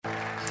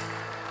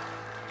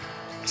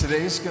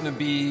Today's going to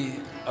be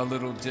a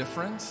little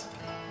different,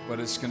 but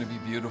it's going to be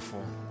beautiful,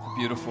 a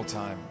beautiful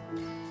time.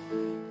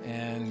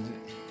 And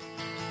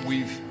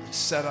we've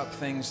set up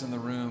things in the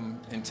room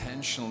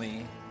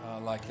intentionally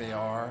like they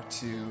are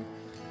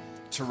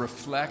to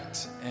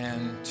reflect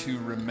and to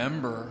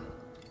remember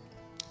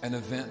an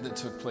event that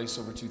took place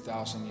over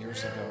 2,000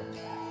 years ago.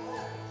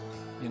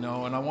 You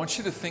know, and I want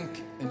you to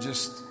think and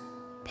just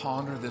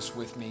ponder this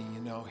with me. You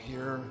know,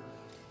 here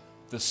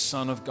the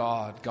Son of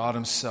God, God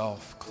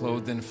himself,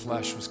 clothed in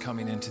flesh, was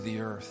coming into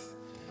the earth.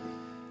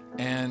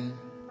 And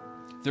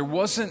there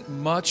wasn't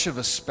much of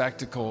a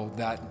spectacle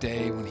that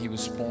day when he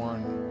was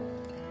born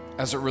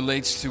as it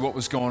relates to what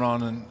was going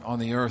on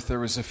the earth.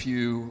 There was a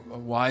few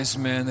wise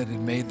men that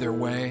had made their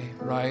way,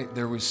 right?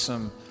 There was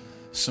some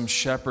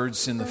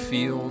shepherds in the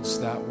fields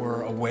that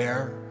were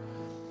aware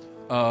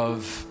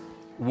of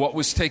what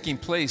was taking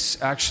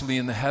place actually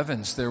in the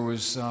heavens. There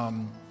was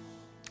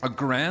a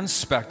grand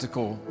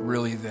spectacle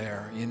really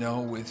there, you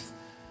know, with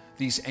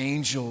these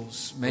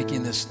angels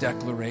making this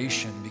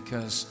declaration,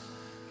 because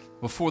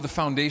before the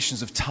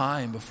foundations of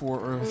time, before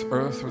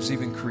earth was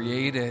even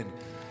created,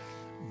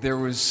 there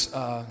was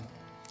a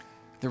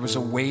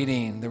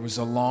waiting, there was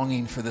a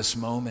longing for this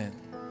moment.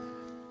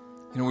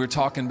 You know, we were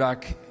talking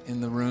back in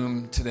the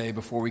room today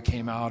before we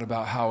came out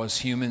about how as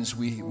humans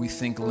we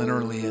think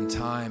linearly in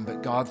time,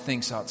 but God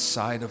thinks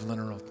outside of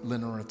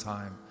linear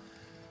time.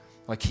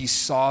 Like he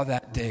saw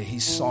that day, he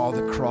saw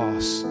the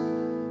cross,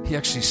 he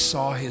actually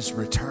saw his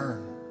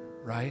return,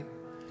 right?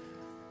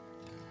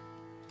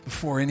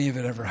 Before any of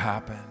it ever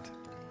happened.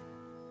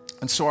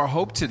 And so our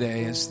hope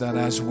today is that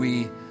as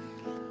we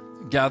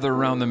gather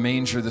around the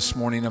manger this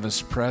morning of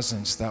his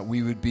presence, that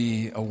we would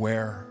be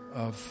aware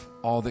of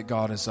all that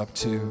God is up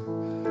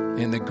to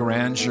in the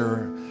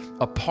grandeur.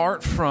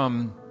 Apart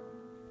from,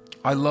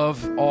 I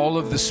love all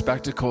of the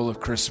spectacle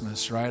of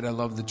Christmas, right? I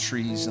love the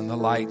trees and the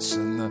lights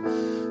and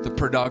the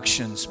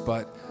productions,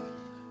 but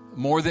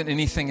more than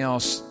anything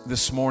else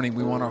this morning,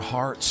 we want our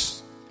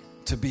hearts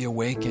to be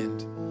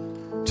awakened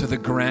to the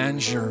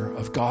grandeur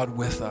of God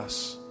with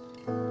us.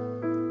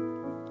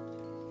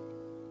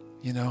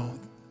 You know,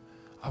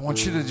 I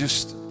want you to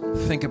just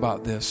think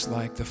about this,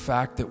 like the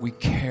fact that we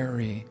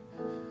carry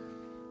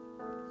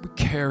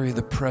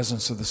the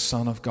presence of the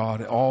Son of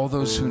God. All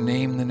those who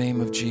name the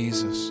name of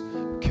Jesus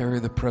carry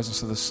the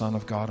presence of the Son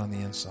of God on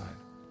the inside.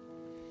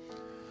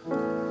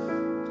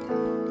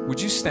 Would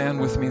you stand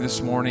with me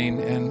this morning?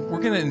 And we're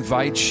going to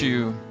invite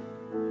you,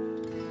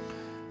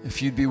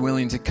 if you'd be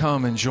willing to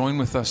come and join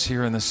with us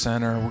here in the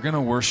center. We're going to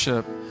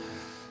worship.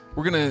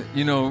 We're going to,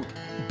 you know,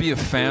 be a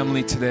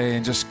family today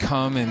and just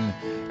come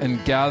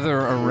and gather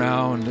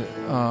around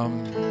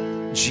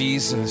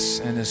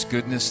Jesus and his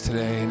goodness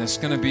today. And it's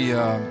going to be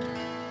a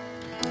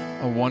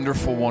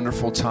wonderful,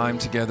 wonderful time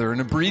together. An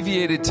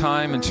abbreviated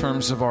time in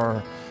terms of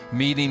our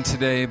meeting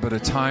today, but a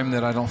time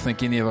that I don't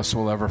think any of us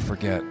will ever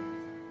forget.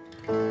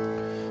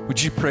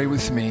 Would you pray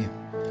with me?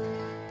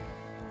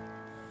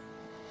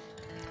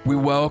 We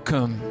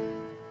welcome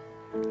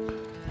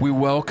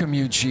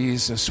you,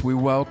 Jesus. We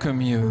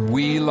welcome you.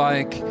 We,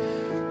 like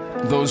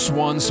those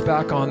ones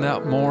back on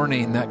that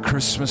morning, that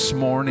Christmas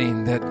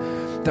morning,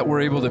 that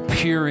were able to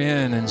peer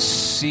in and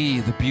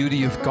see the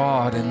beauty of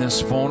God in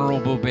this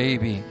vulnerable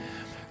baby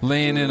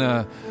laying in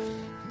an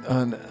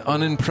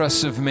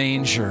unimpressive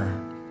manger.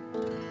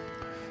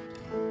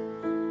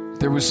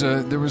 There was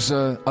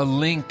a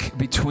link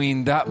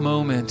between that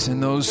moment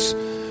and those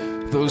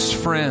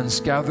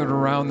friends gathered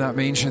around that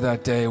manger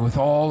that day with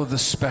all of the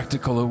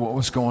spectacle of what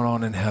was going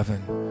on in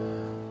heaven.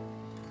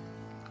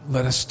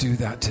 Let us do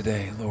that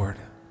today, Lord.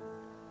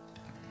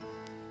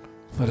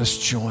 Let us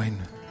join.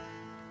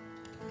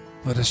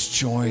 Let us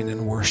join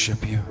and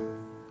worship you.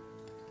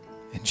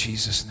 In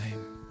Jesus'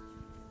 name.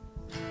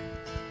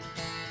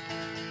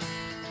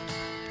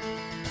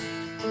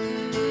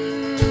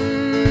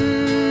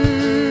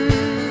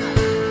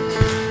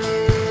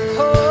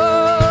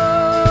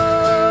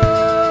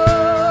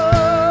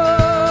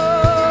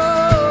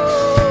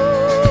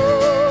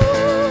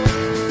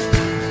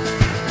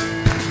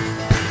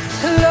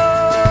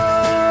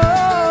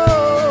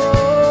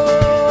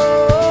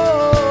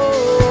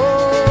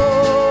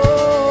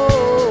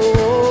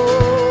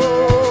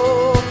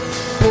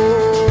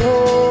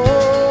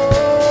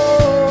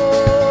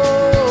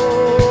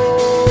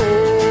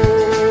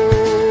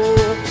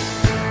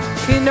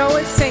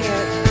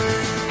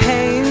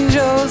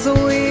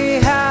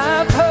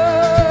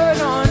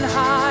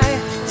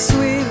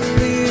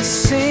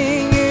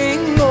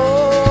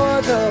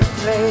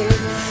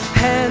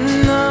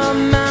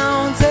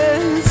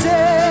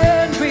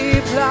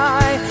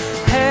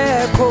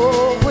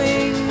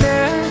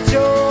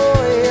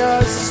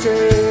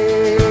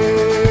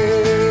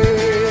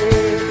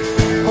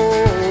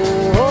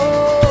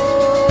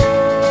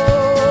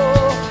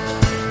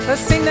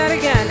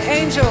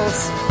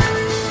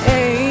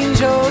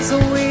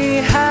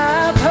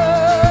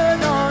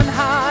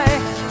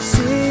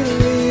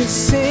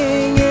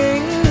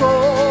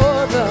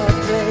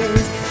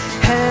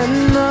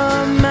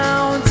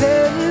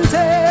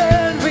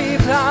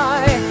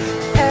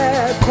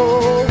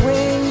 Cold.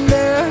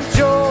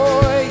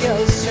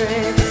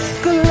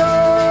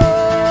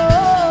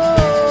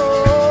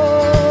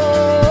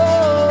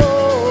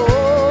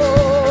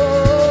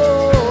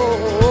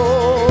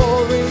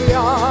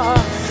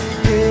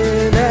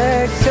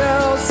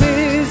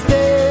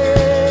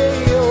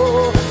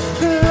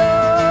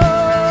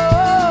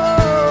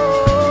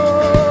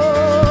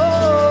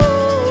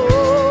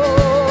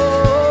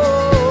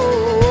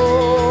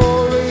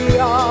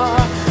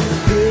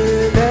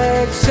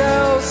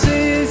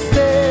 excelsis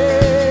Deo.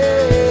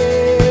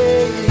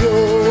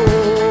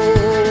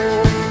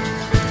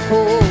 Oh,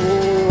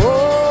 oh,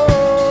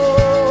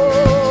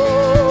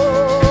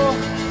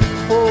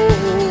 oh,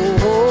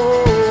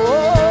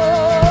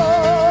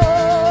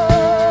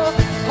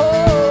 oh,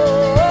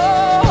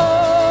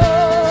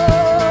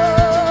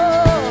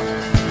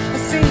 I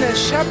sing the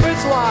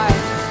shepherd's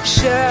wife.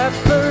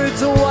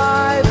 Shepherd's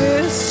wife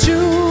is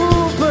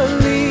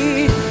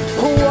jubilee.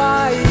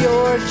 Why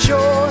your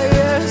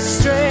joyous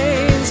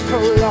strains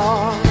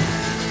prolong?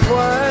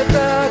 What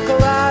the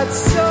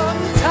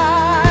gladsome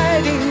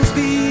tidings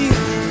be,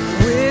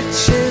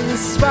 which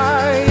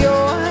inspire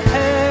your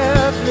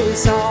heavenly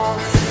song.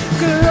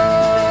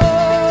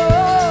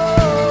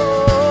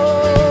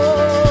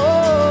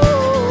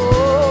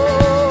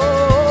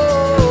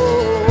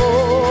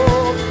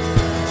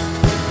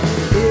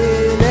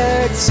 In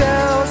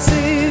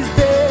excelsis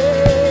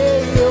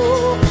Deo,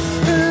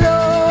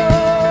 Gloria.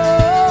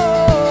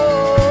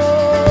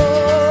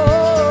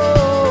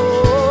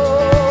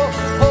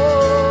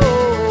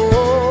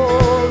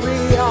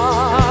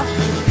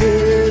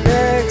 In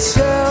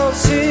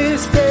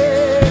excelsis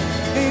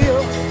Deo,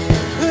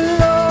 Gloria.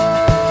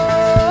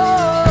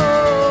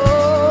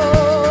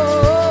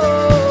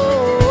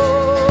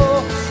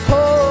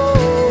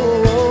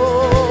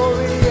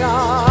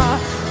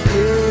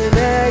 In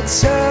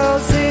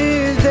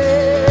excelsis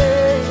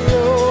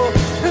Deo,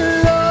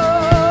 Gloria.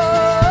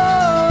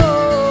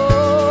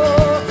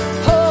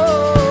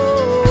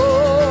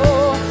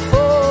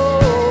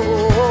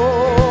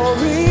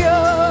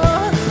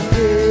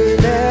 In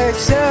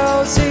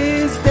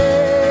excelsis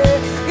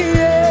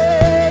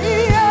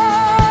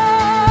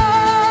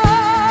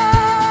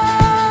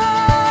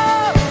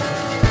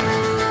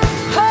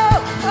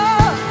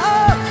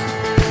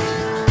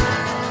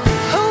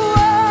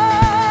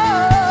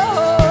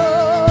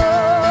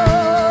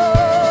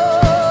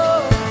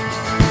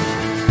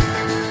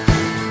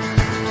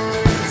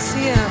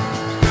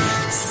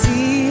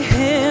See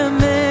him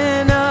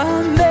in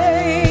a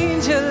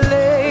manger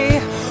lay,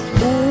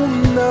 whom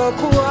the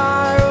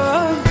choir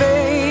of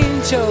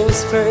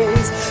angels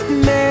praise.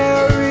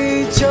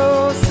 Mary,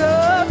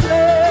 Joseph,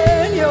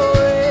 lend your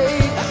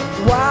aid,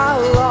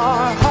 while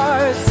our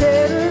hearts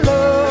in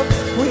love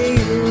we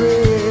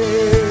raise.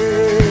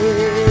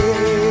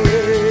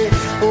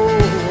 Oh,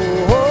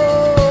 oh,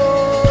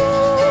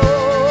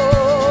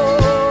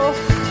 oh,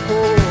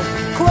 oh.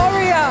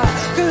 Gloria,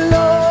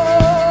 Gloria.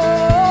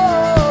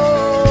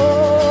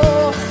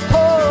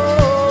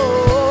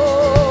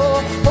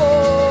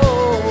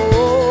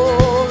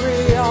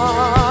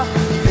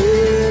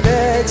 In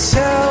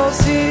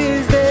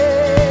excelsis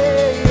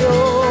Deo,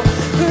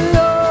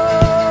 Gloria.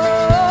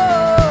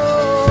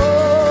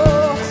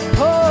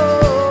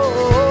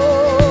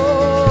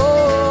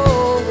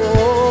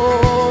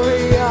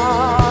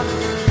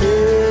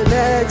 In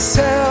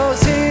excelsis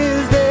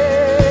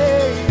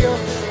Deo,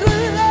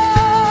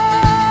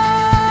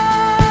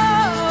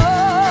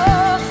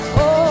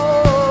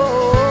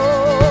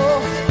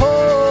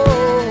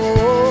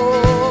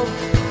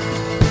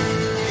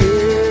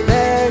 in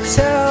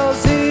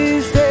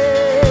excelsis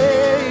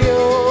Deo,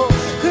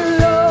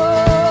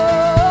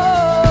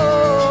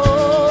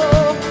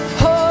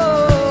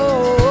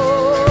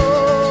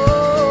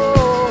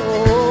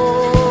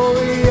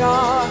 Gloria.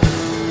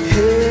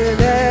 In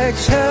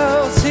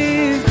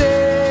excelsis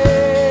Deo.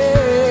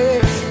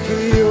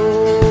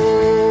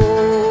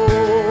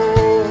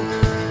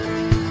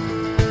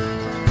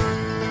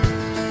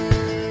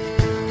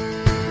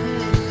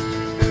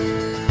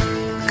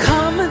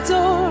 Come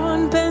adore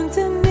on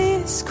bended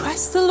knees,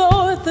 Christ the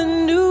Lord, the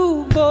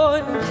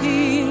newborn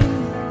King.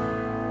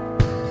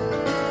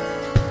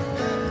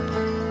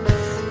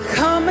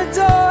 Come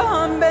adore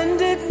on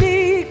bended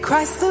knee,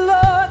 Christ the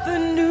Lord, the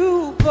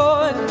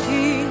newborn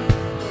King.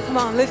 Come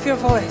on, lift your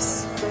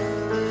voice.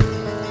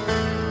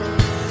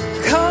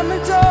 Come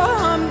adore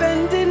on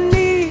bended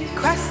knee,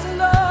 Christ the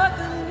Lord,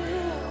 the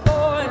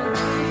newborn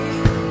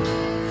King.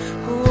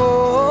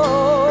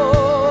 Oh,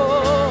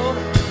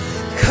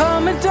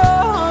 come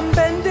adore on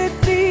bended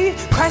knee,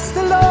 Christ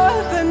the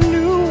Lord, the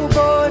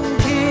newborn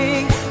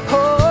King. Oh,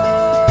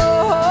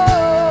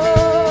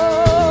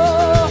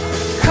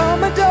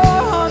 come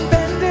adore on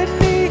bended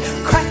knee,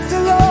 Christ the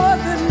Lord,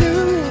 the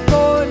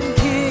newborn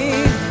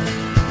King.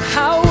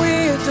 How we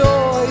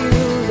adore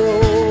you,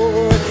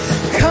 Lord.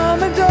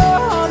 Come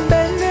adore on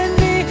bended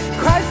knee,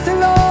 Christ the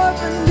Lord,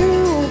 the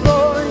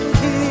newborn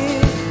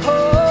King.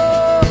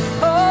 Oh,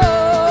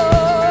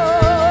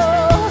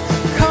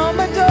 come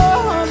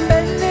adore on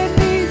bended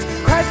knees,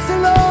 Christ the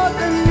Lord,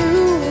 the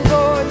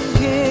newborn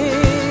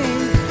King.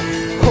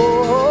 Oh,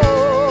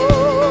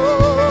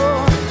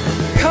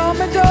 come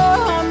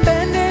adore on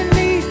bended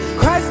knees,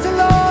 Christ the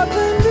Lord,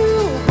 the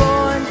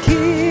newborn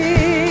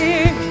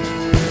King.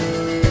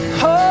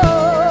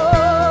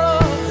 Oh,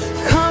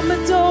 come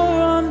adore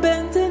on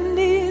bended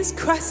knees,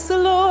 Christ the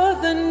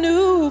Lord, the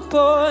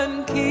newborn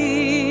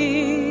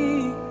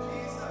King.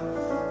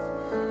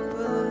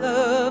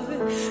 Beloved,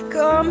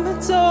 come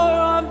adore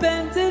on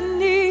bended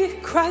knee,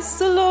 Christ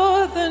the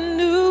Lord, the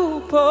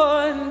newborn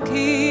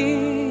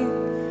King.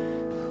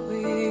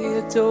 We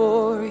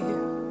adore you.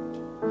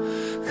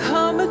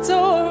 Come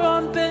adore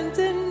on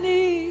bended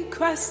knee,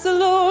 Christ the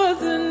Lord,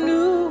 the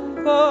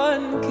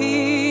newborn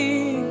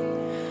King.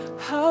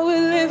 How we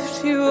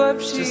lift you up,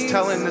 Jesus. Just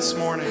tell him this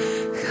morning.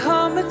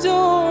 Come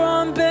adore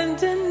on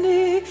bended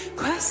knee,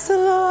 Christ the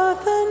Lord,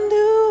 the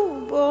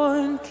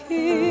newborn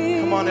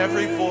King. Come on,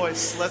 every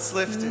voice, let's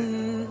lift it.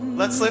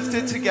 Let's lift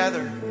it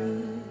together.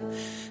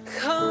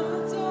 Come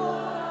adore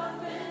on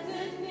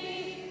bended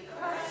knee,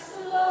 Christ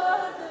the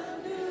Lord, the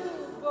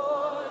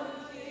newborn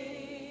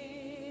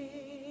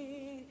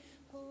King.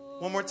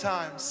 One more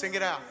time, sing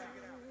it out.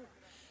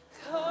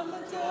 Come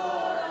adore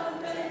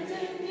on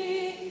bended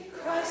knee,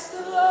 Christ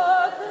the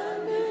Lord,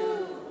 the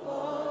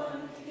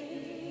newborn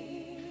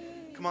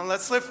King. Come on,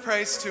 let's lift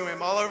praise to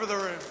him all over the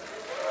room.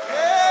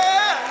 Yeah!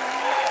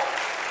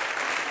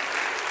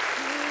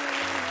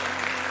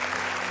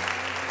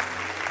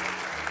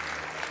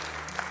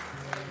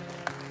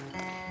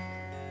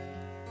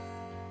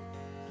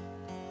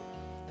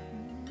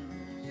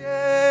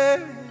 Yeah,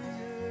 yeah,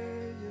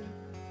 yeah.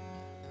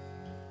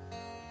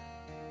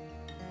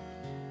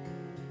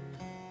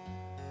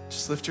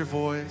 Just lift your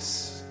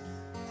voice.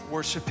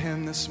 Worship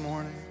him this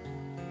morning.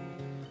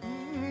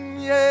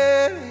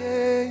 Yeah,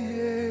 yeah,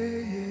 yeah,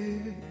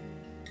 yeah.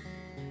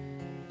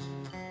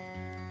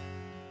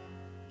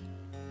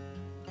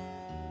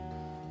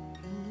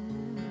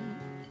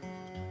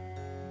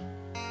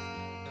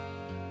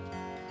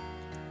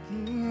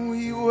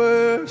 We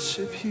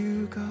worship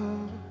you,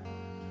 God.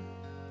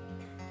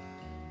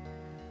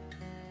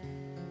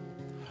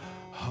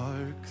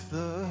 Hark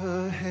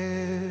the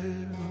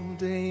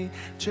herald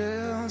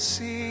angels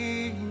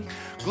sing,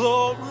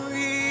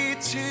 glory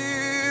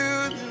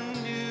to the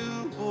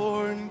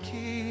newborn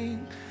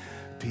King.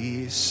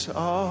 Peace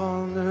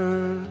on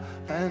earth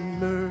and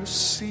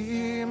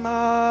mercy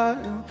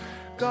mild,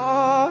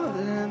 God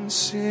and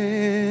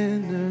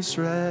sinners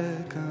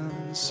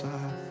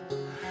reconciled.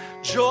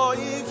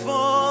 Joyful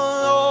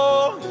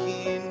all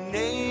ye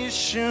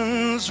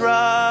nations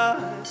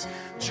rise,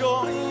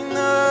 join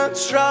the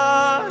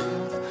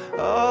triumph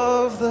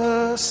of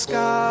the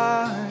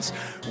skies.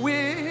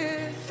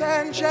 With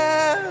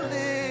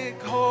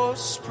angelic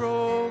hosts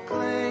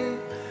proclaim,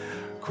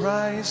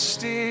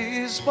 Christ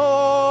is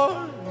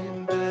born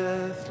in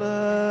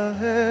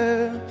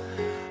Bethlehem.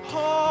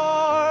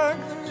 Hark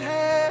the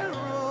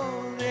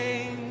herald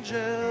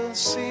angels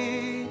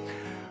sing,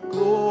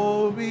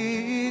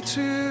 glory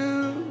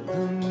to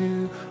the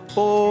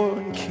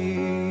newborn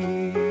King.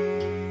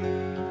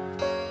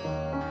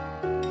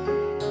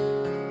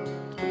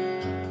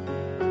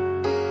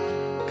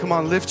 Come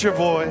on, lift your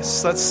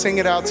voice. Let's sing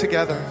it out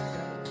together.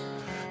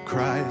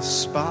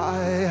 Christ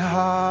by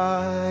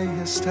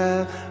highest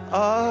heaven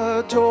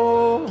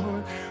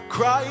adored,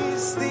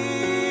 Christ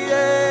the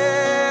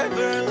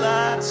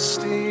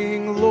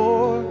everlasting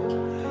Lord.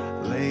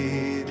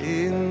 Late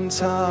in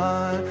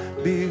time,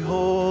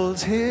 behold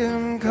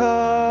him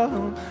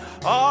come,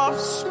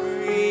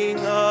 offspring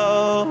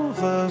of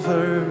a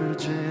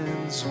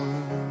virgin's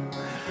womb.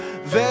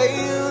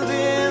 Veiled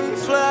in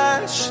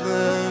flesh,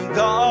 the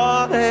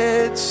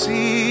Godhead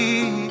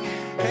see.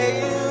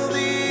 Hail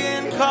the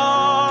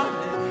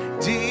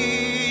incarnate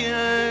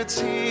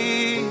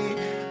deity,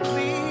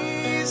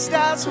 pleased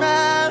as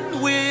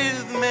man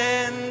with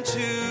men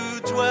to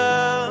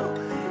dwell.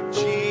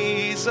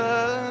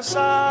 Jesus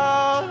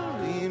our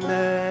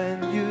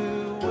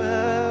Emmanuel.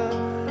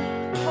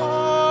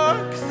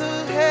 Hark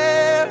the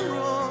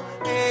herald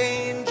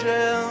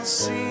angels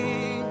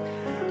sing,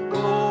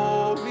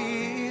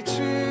 glory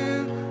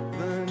to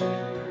the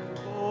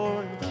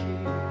newborn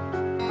King.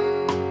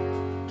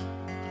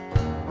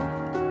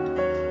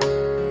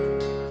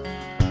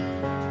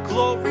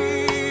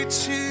 Glory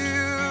to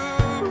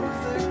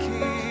the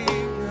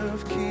King of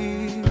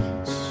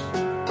Kings.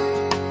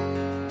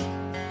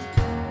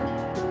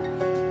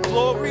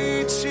 Glory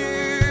to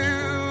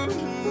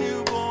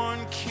newborn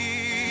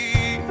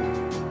King.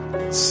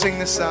 Sing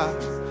this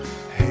out.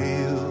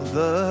 Hail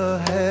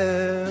the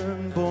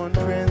heaven-born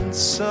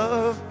Prince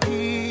of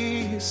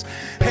Peace.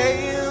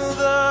 Hail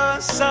the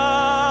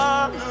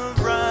Son of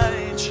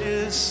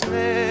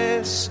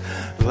Righteousness.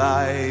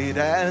 Light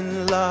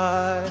and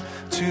light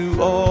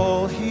to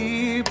all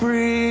he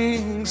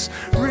brings,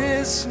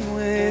 risen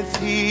with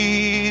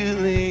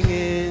healing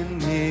in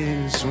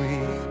his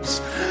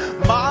wings.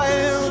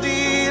 Mild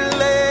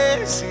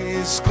delays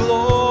his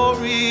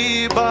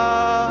glory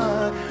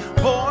by,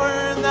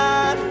 born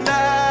that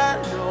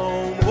man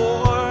no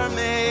more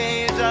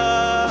may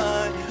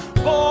die,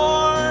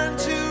 born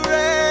to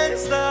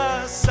raise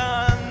the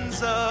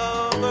sons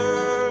of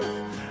earth,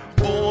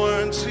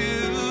 born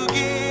to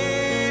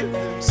give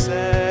them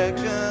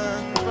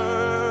second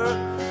birth.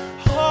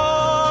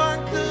 Oh,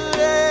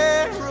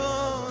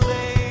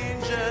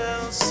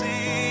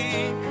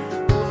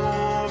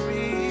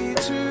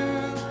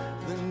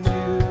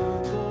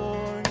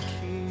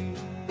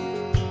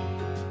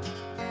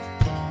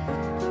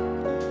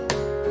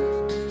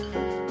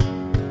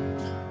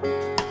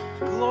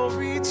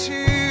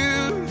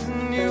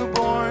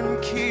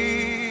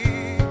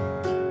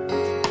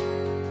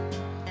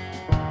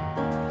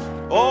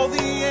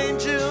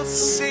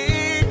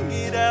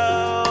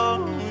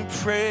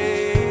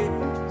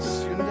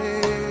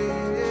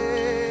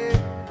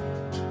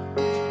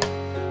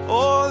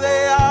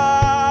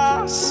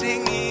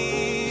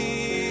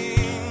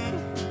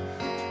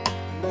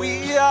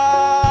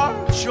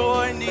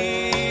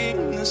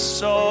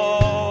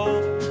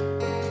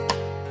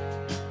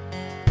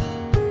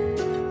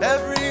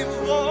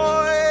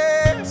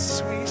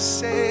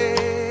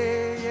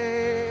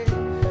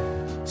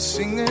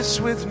 this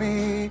with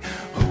me.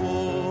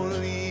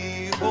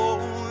 Holy,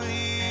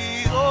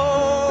 holy,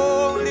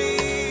 holy.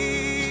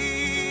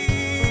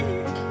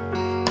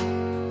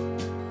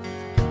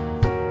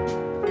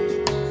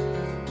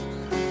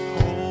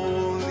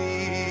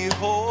 Holy,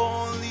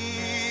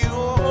 holy,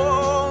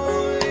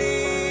 holy.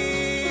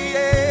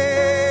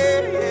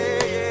 Yeah,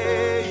 yeah,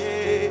 yeah,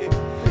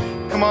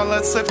 yeah. Come on,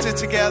 let's lift it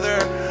together.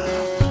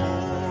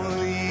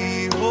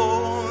 Holy,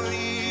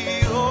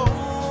 holy, holy.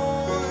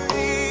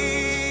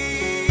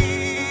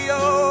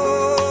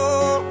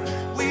 Oh,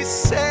 we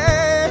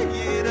say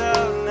it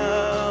out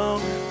now.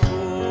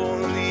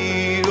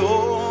 Holy,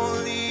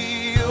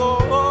 holy,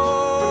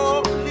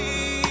 holy.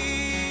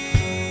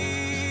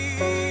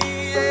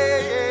 Yeah,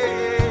 yeah,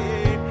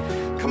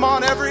 yeah. Come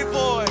on, every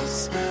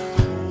voice.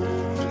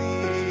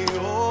 Holy,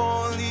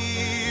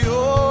 holy,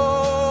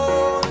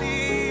 holy.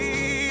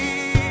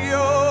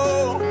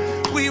 Oh,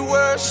 we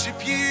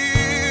worship you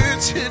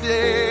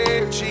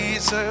today,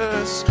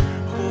 Jesus.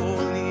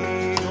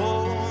 Holy,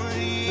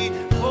 holy,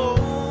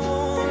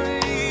 holy.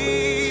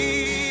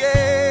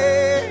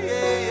 Yeah,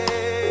 yeah,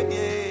 yeah,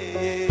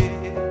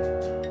 yeah.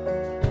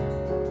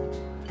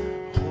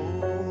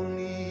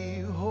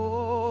 Holy,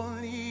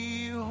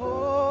 holy,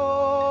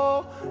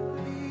 holy.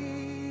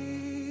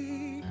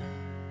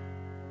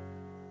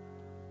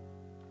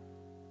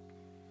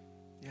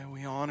 Yeah,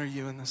 we honor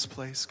you in this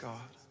place, God.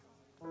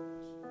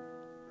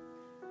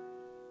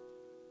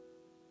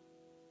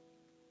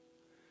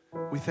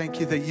 We thank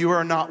you that you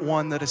are not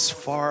one that is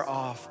far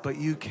off, but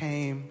you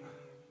came.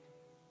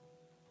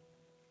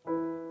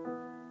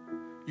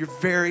 Your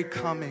very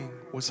coming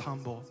was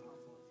humble.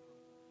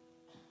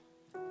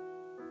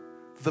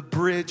 The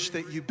bridge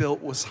that you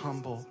built was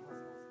humble.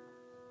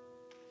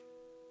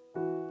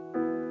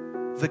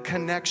 The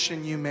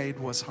connection you made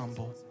was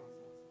humble.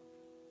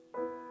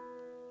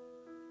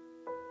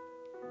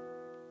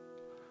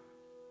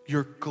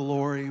 Your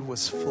glory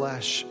was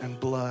flesh and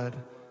blood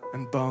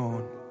and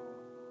bone,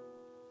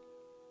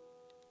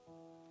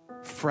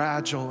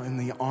 fragile in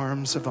the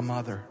arms of a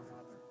mother.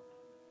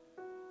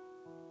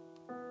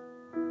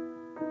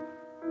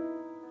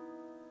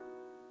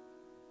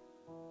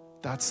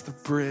 That's the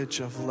bridge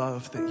of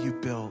love that you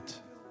built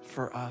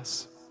for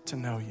us to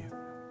know you.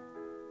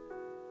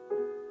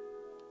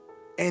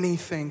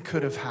 Anything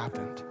could have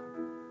happened.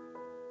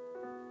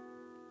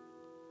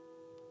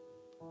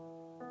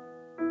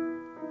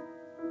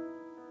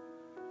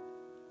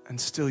 And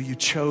still you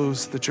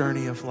chose the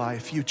journey of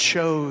life. You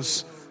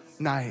chose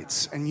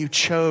nights, and you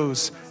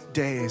chose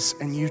days,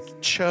 and you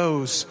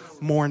chose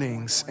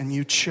mornings, and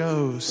you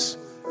chose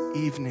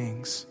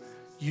evenings.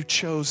 You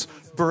chose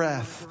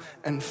breath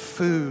and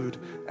food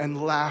and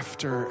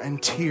laughter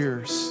and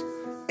tears.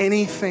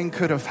 Anything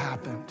could have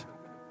happened,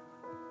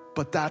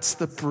 but that's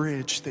the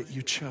bridge that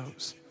you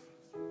chose.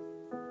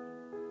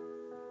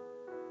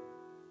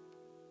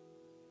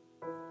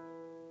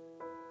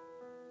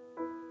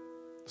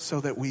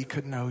 So that we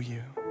could know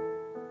you.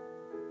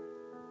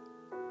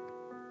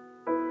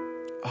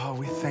 Oh,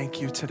 we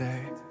thank you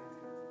today.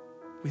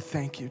 We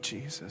thank you,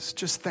 Jesus.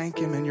 Just thank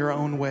him in your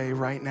own way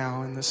right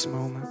now in this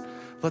moment.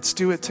 Let's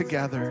do it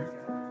together.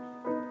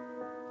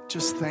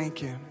 Just thank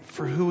him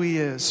for who he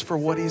is, for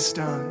what he's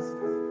done.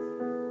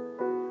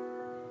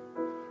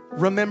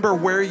 Remember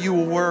where you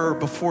were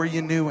before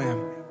you knew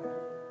him,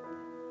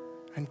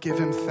 and give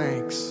him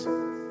thanks.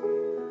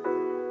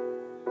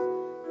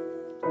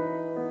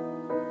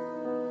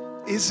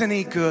 Isn't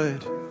he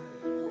good?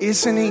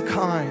 Isn't he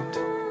kind?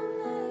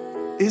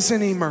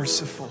 Isn't he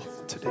merciful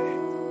today?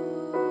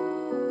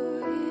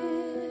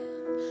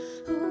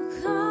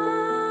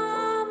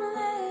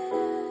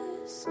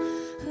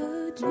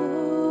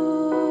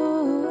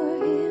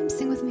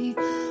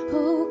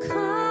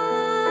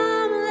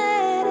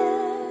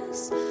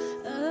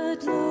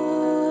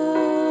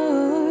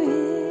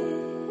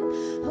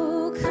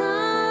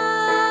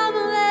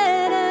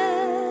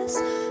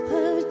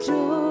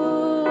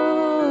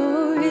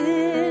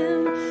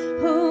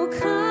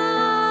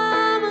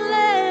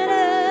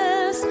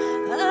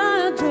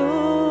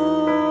 Adore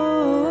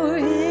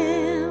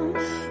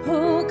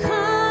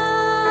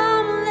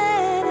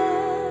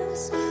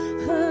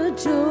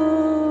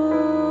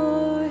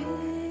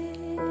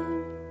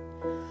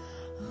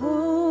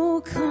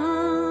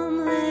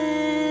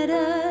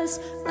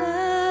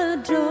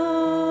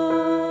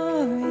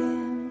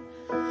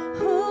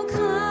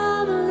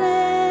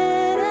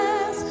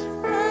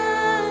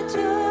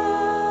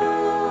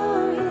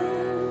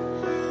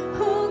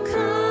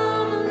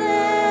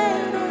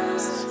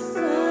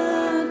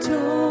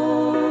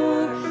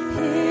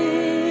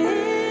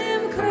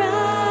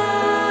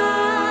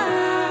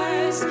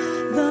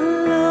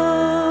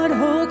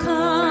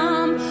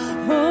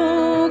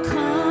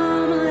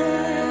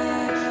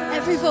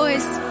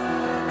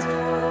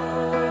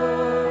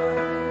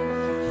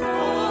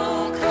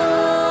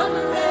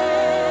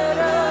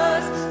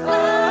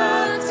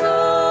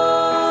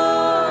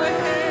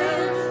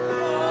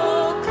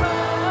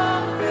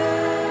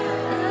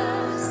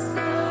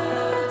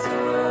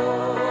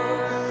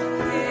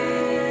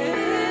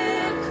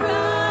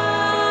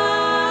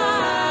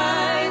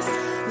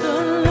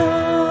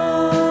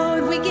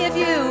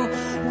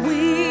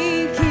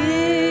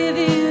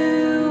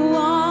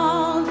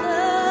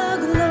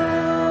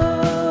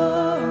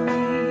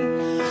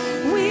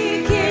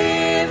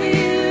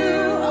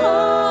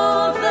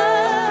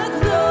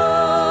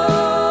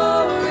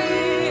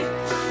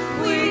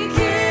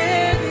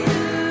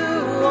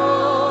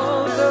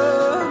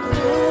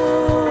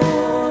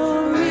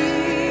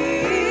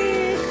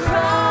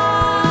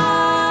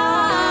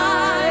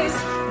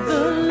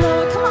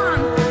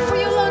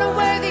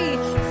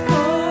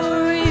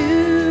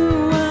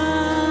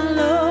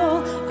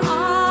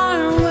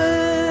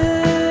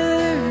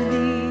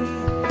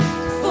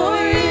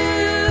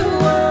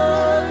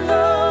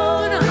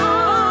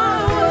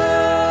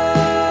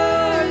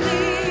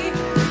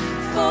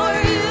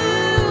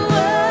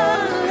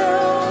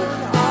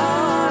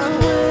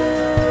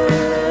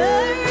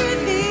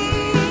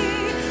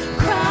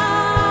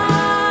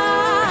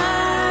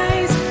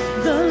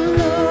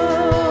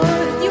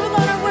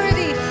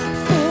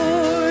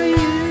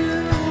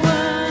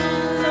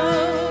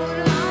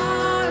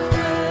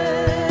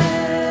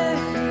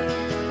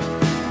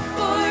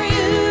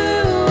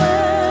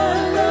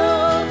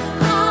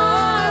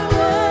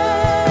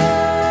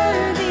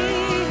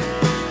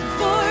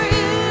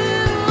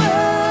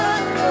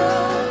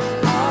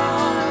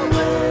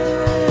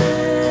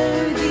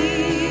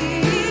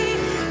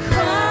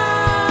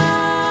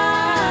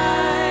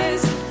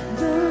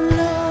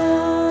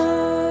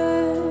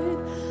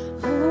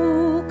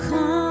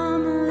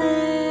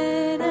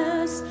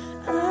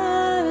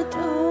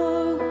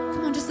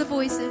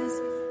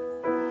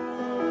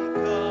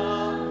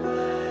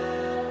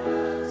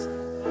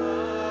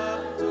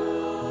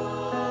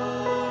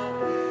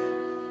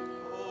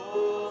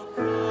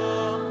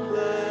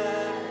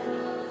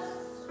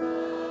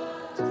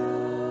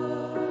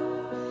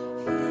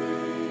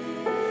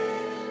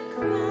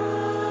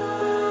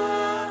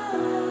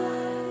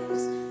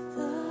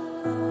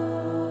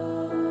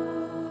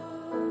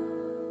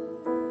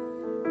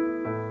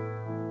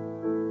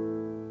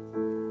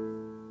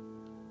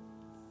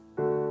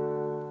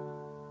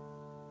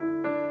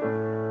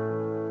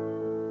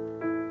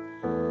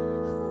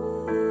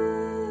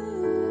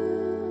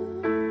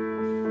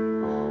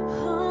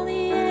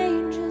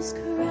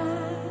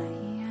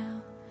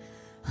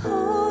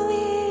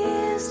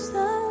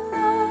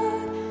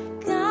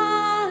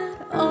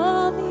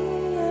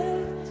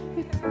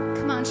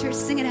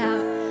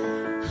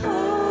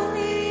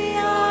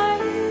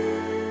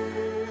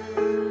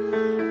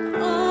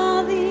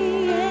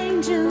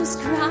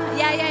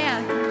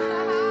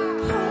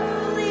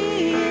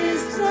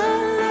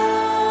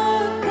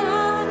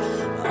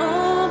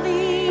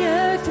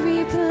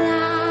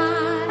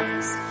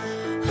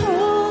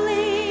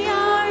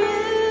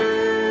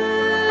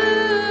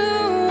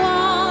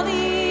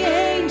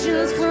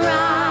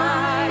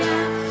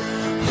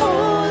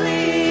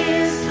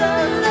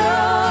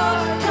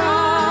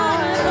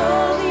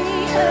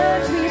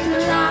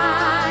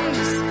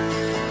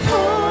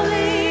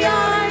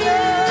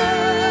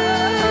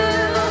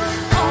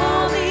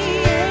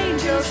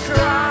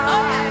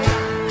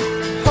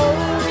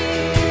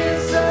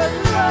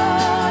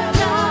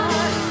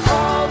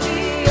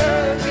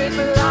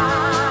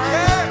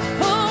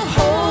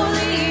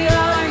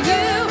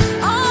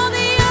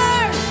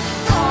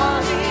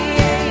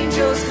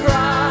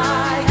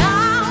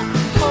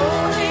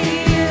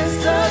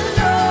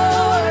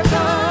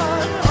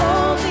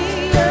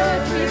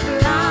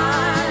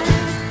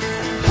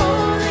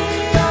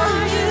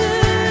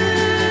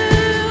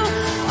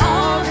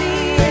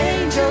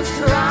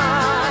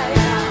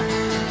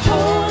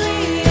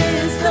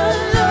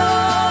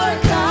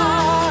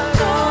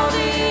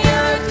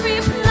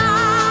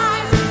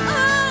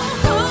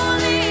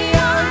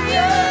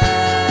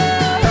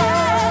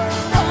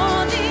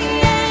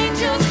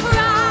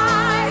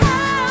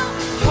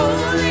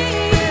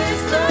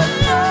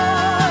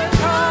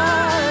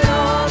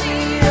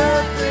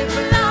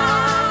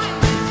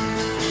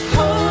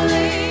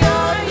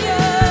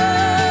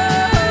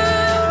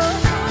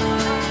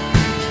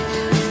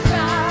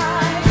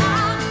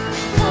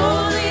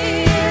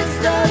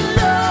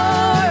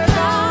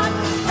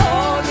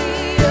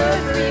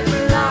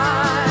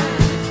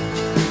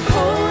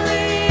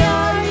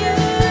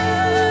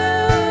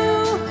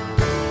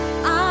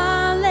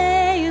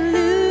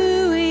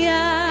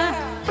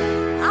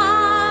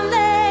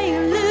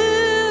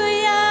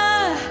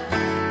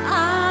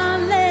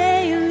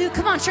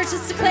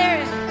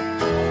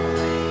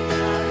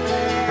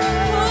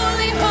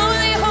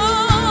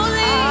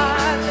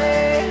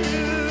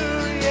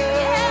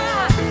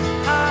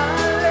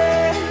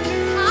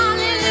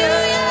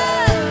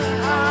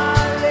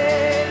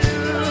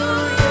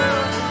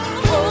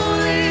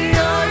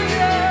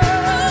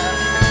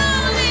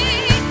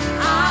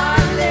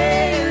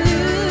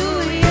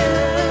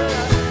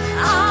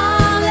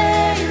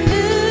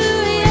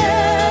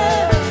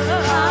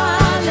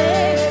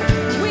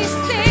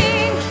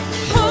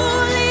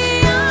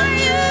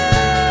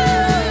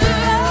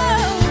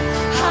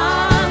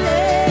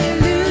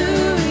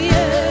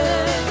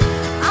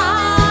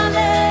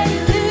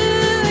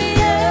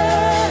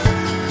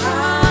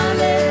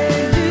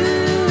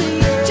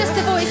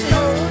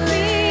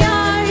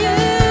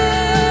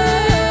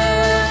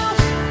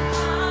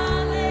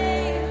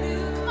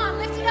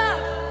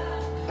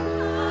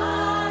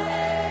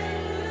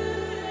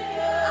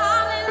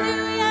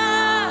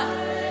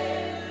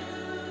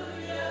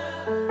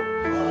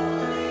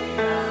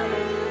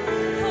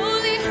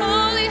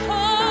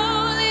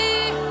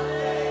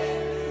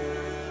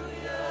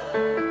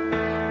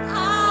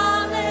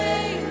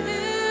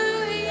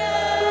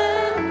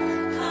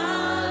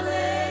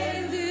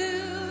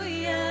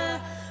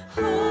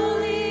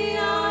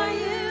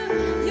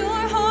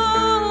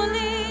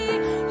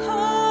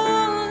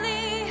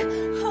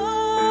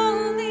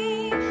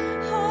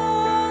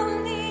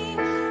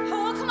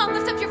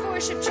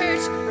worship, church.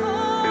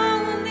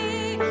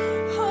 Holy,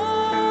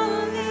 holy,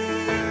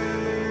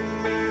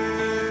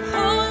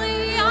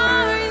 holy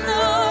are you,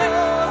 Lord.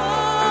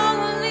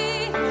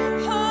 Holy,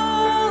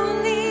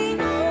 holy,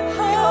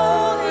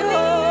 holy,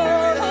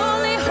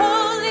 holy,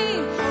 holy,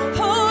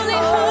 holy,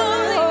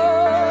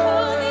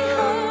 holy,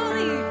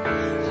 holy,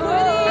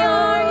 holy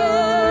are you.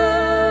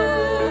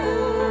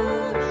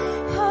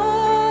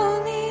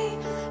 Holy,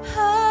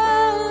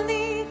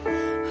 holy,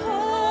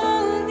 holy.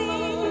 Come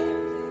on.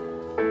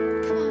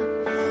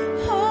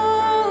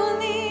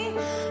 Holy,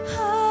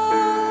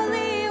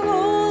 holy,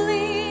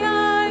 holy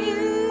are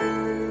you.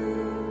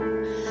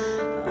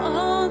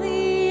 All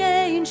the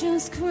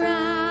angels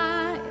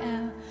cry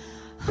out,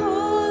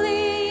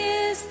 holy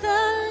is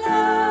the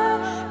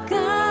Lord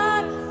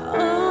God.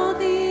 All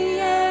the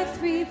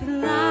earth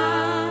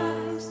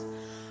replies,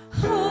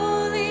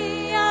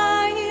 holy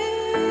are you.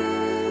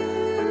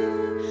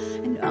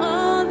 And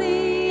all the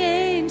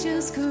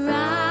angels cry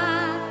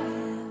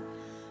out,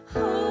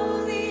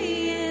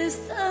 holy is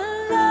the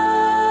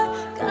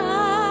Lord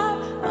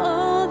God.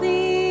 All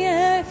the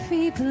earth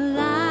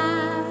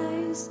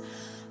replies,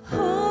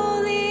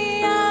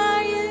 holy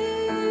are you.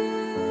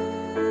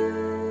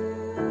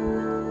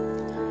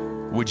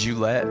 Would you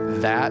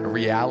let that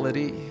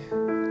reality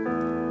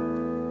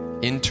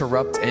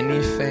interrupt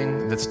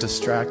anything that's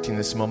distracting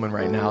this moment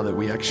right now, that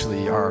we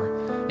actually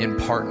are in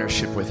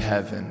partnership with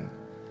heaven,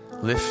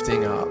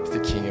 lifting up the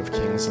King of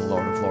Kings and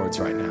Lord of Lords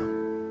right now?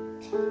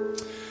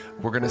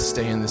 We're going to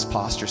stay in this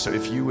posture. So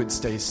if you would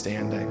stay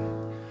standing,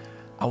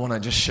 I want to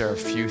just share a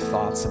few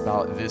thoughts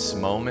about this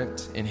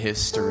moment in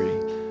history.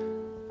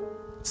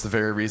 It's the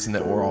very reason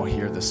that we're all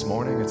here this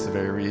morning. It's the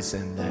very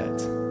reason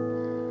that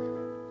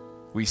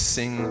we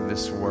sing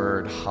this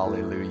word,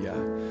 hallelujah.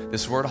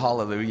 This word,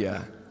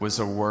 hallelujah, was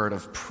a word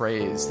of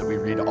praise that we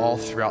read all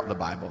throughout the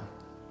Bible.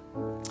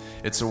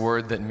 It's a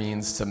word that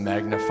means to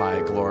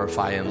magnify,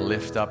 glorify, and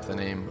lift up the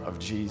name of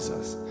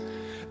Jesus.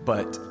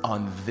 But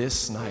on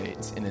this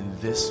night and in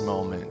this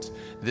moment,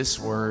 this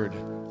word,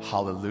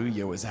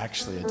 hallelujah, was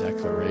actually a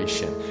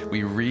declaration.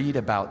 We read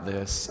about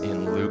this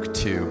in Luke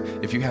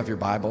 2. If you have your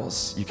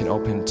Bibles, you can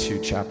open to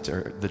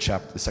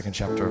the second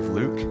chapter of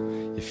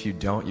Luke. If you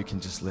don't, you can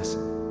just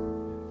listen.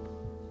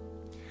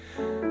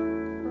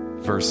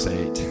 Verse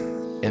 8,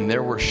 and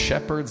there were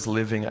shepherds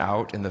living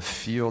out in the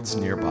fields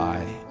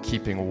nearby,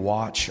 keeping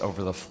watch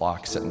over the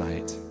flocks at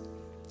night.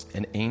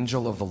 An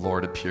angel of the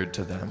Lord appeared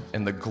to them,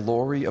 and the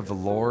glory of the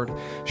Lord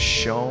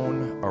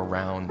shone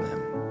around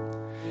them,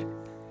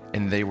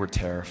 and they were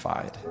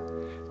terrified.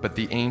 But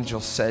the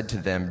angel said to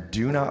them,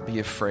 do not be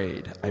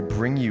afraid. I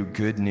bring you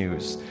good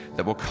news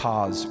that will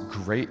cause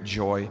great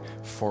joy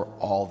for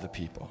all the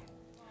people.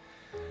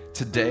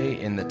 Today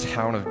in the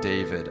town of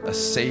David, a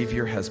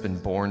Savior has been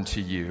born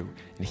to you,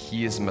 and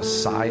he is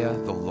Messiah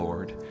the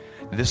Lord.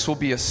 This will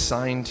be a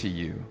sign to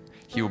you.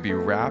 He will be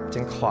wrapped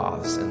in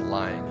cloths and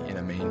lying in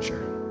a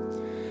manger.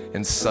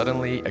 And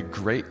suddenly a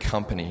great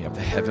company of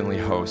the heavenly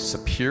hosts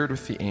appeared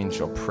with the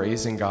angel,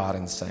 praising God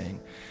and saying,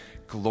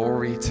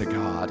 glory to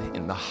God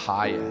in the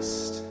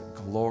highest.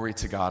 Glory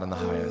to God in the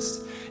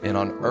highest. And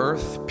on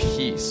earth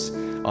peace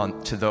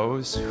to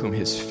those whom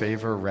his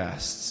favor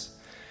rests.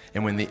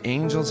 And when the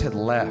angels had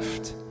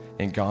left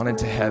and gone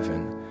into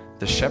heaven,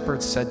 the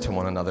shepherds said to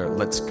one another,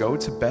 let's go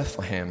to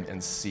Bethlehem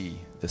and see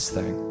this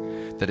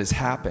thing that has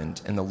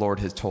happened and the Lord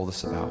has told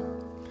us about.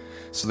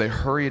 So they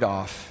hurried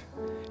off,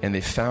 and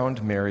they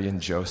found Mary and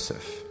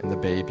Joseph and the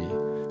baby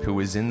who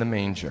was in the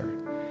manger.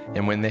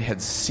 And when they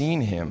had seen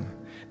him,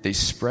 they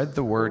spread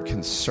the word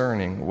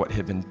concerning what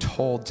had been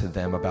told to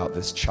them about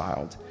this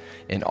child.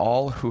 And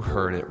all who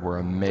heard it were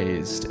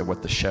amazed at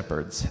what the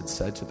shepherds had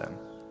said to them.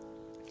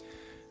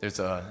 There's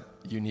a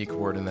unique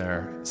word in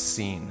there,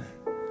 seen.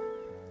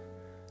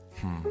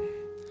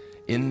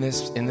 In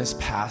this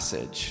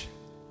passage,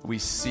 we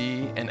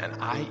see, and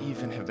I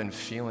even have been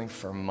feeling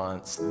for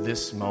months,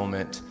 this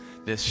moment,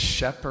 this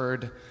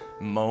shepherd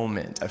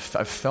moment. I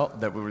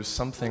felt that there was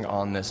something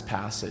on this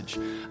passage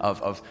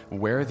of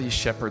where these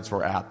shepherds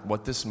were at,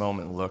 what this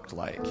moment looked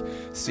like.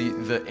 See,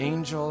 the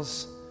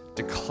angels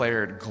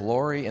declared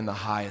glory in the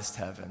highest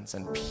heavens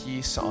and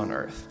peace on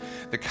earth.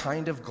 The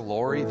kind of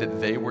glory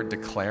that they were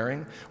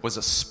declaring was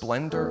a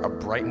splendor, a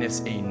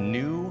brightness, a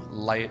new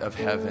light of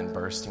heaven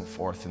bursting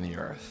forth in the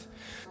earth.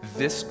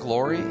 This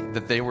glory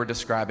that they were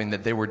describing,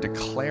 that they were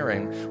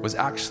declaring, was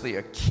actually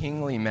a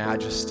kingly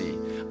majesty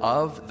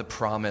of the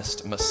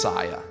promised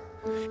Messiah.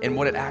 And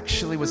what it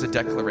actually was a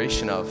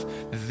declaration of,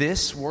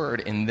 this word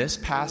in this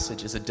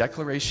passage is a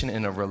declaration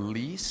and a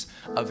release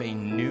of a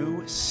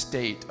new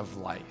state of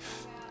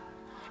life.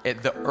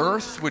 The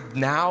earth would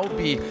now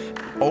be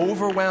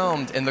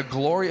overwhelmed, and the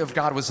glory of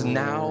God was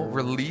now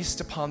released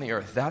upon the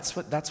earth. That's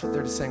what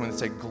they're saying when they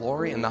say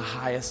glory in the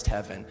highest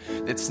heaven.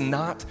 It's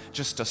not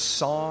just a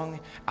song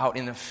out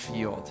in a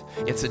field.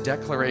 It's a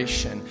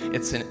declaration.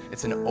 It's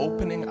an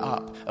opening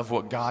up of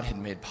what God had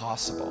made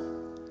possible.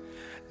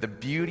 the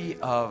beauty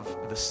of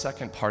the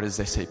second part is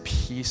they say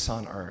peace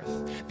on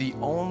earth. The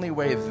only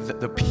way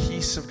that the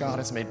peace of God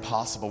is made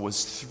possible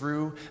was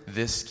through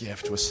this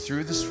gift, was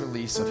through this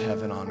release of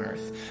heaven on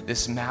earth,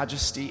 this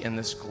majesty and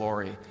this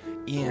glory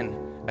in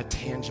a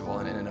tangible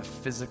and in a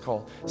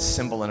physical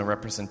symbol and a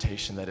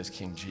representation that is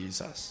King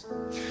Jesus.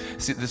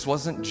 See, this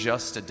wasn't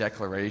just a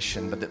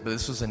declaration, but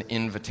this was an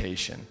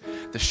invitation.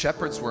 The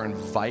shepherds were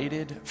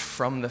invited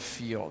from the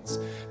fields.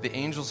 The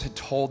angels had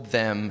told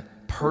them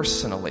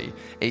personally,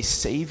 a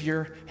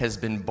Savior has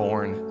been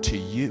born to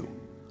you.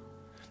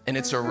 And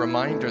it's a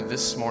reminder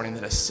this morning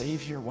that a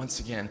Savior, once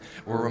again,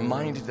 we're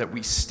reminded that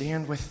we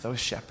stand with those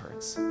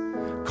shepherds,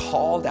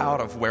 called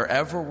out of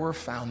wherever we're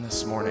found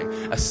this morning.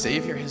 A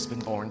Savior has been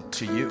born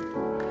to you.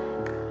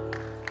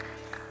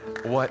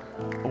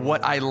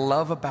 What I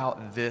love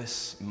about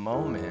this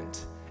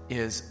moment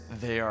is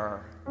they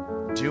are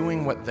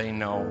doing what they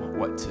know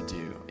what to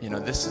do.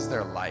 This is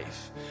their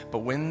life. But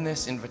when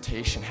this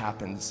invitation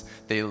happens,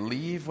 they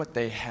leave what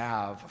they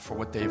have for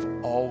what they've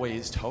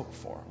always hoped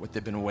for, what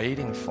they've been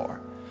waiting for.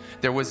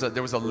 There was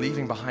a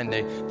leaving behind.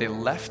 They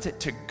left it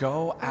to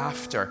go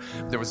after.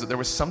 There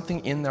was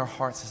something in their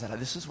hearts that said,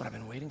 this is what I've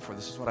been waiting for.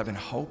 This is what I've been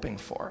hoping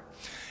for.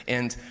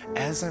 And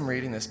as I'm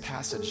reading this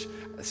passage,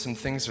 some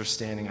things are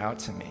standing out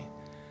to me.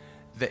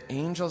 The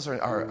angels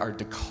are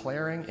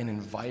declaring and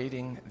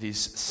inviting these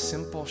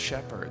simple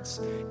shepherds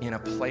in a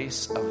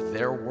place of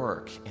their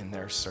work in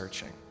their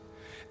searching.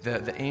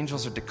 The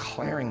angels are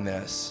declaring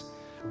this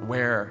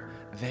where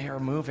they are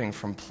moving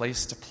from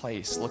place to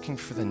place, looking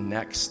for the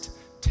next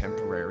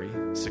temporary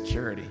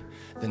security,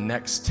 the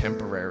next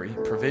temporary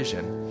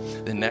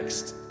provision, the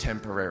next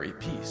temporary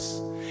peace.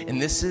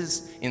 And this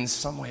is, in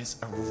some ways,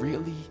 a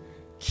really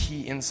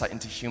key insight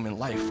into human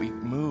life. We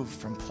move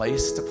from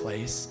place to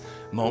place,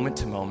 moment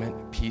to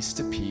moment, piece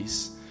to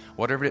piece.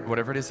 Whatever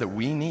it is that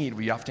we need,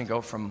 we often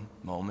go from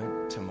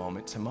moment to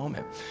moment to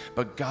moment.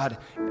 But God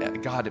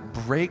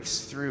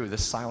breaks through the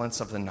silence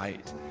of the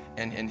night,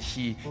 and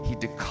he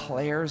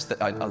declares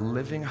that a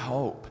living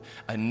hope,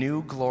 a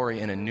new glory,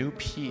 and a new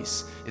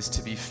peace is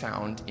to be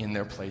found in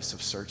their place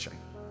of searching.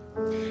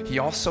 He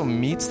also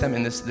meets them,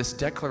 and this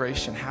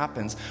declaration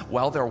happens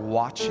while they're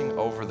watching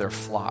over their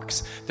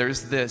flocks.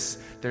 There's this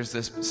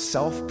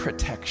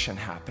self-protection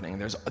happening.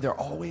 They're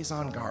always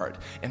on guard.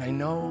 And I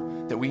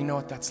know that we know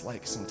what that's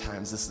like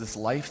sometimes, this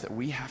life that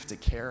we have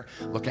to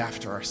look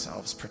after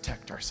ourselves,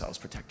 protect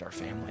our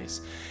families.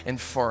 And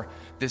for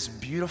this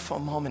beautiful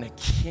moment, a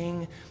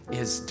king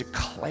is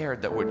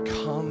declared that would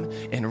come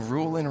and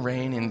rule and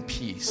reign in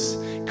peace,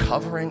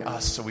 covering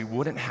us so we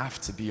wouldn't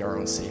have to be our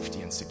own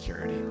safety and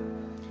security.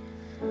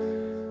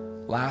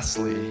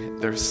 Lastly,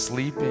 they're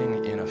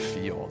sleeping in a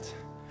field.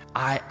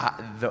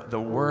 The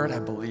word I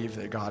believe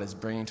that God is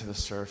bringing to the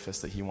surface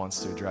that he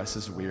wants to address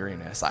is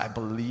weariness. I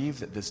believe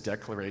that this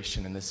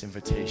declaration and this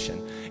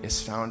invitation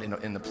is found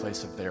in the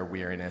place of their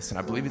weariness. And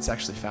I believe it's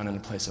actually found in the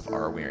place of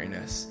our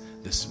weariness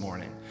this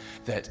morning.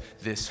 That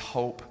this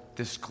hope,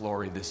 this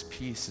glory, this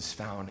peace is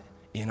found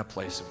in a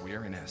place of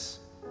weariness.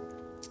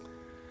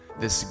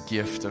 This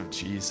gift of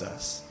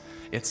Jesus.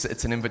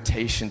 It's an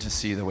invitation to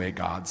see the way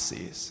God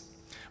sees.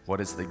 What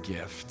is the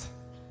gift?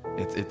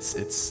 It's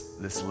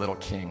this little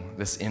king,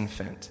 this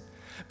infant.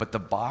 But the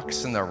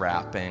box and the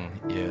wrapping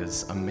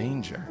is a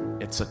manger.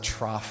 It's a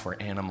trough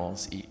where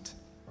animals eat,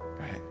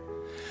 right?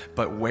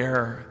 But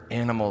where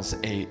animals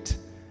ate,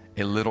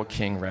 a little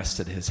king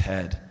rested his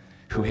head,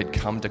 who had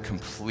come to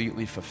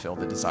completely fulfill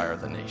the desire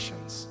of the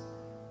nations.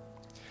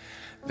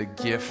 The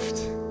gift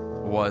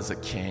was a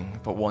king,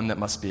 but one that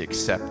must be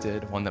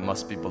accepted, one that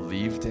must be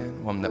believed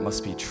in, one that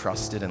must be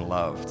trusted and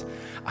loved.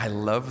 I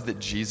love that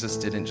Jesus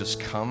didn't just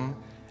come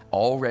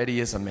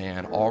already as a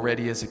man,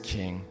 already as a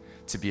king,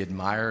 to be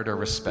admired or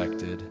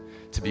respected,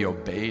 to be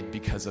obeyed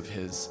because of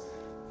his,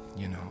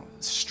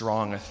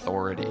 strong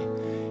authority.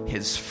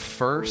 His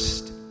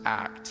first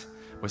act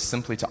was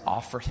simply to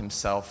offer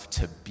himself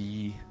to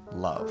be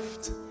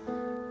loved.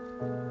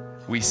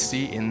 We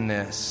see in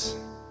this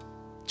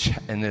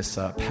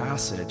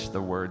passage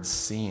the word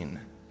seen.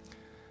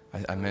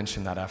 I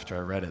mentioned that after I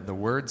read it. The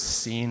word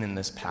seen in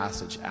this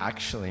passage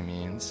actually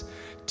means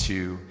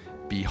to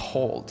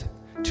behold,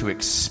 to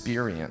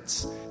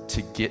experience,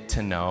 to get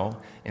to know,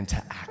 and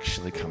to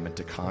actually come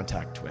into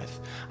contact with.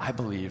 I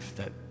believe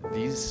that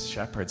these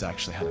shepherds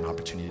actually had an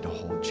opportunity to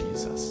hold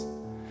Jesus.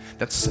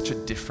 That's such a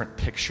different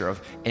picture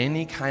of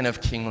any kind of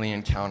kingly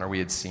encounter we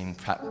had seen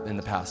in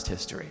the past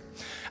history.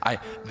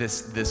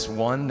 This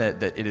one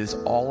that it is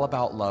all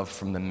about love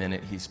from the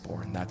minute he's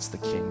born. That's the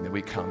king that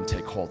we come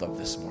take hold of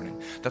this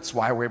morning. That's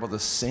why we're able to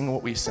sing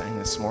what we sang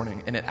this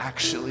morning. And it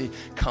actually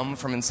come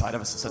from inside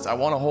of us. It says, I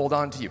want to hold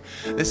on to you.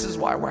 This is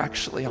why we're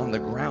actually on the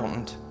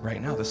ground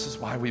right now. This is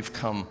why we've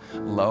come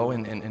low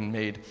and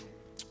made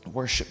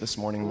worship this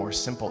morning more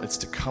simple. It's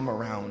to come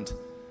around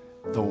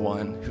the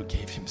one who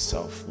gave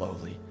himself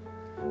lowly.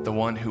 The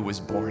one who was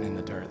born in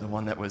the dirt, the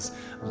one that was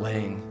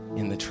laying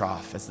in the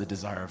trough as the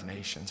desire of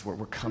nations. We're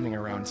coming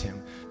around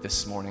him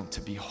this morning to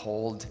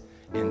behold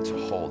and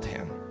to hold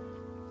him.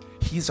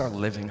 He's our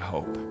living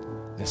hope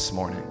this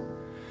morning.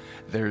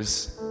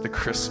 there's the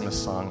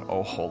Christmas song,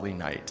 "O Holy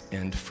Night."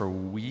 And for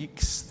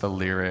weeks,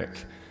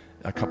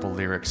 a couple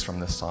lyrics from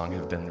this song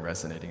have been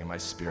resonating in my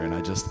spirit.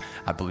 And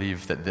I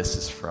believe that this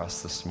is for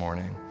us this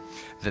morning,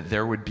 that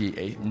there would be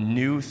a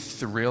new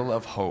thrill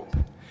of hope,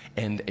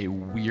 and a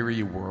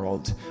weary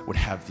world would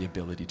have the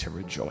ability to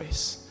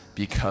rejoice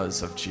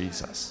because of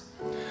Jesus.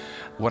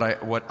 What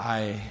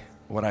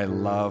I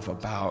love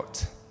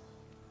about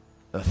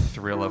the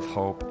thrill of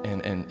hope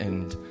and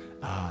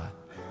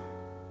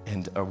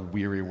a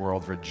weary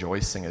world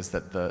rejoicing is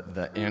that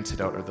the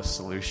antidote or the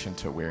solution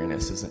to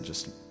weariness isn't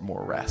just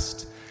more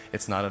rest.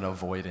 It's not an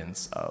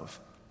avoidance of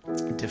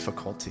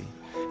difficulty.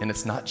 And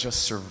it's not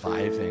just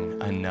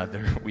surviving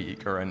another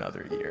week or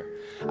another year.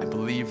 I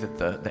believe that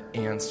the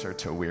answer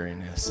to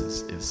weariness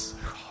is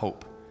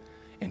hope.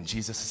 And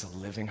Jesus is a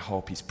living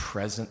hope. He's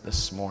present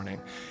this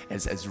morning.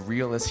 As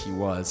real as he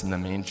was in the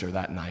manger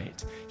that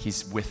night,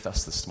 he's with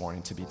us this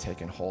morning to be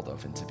taken hold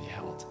of and to be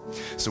held.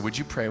 So would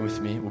you pray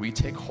with me? Will we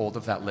take hold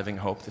of that living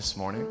hope this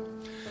morning?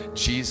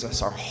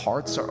 Jesus, our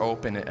hearts are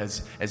open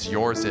as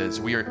yours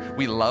is.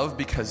 We love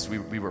because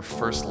we were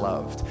first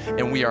loved.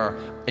 And we are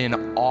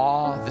in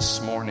awe this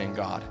morning,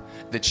 God,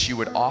 that you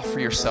would offer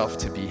yourself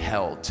to be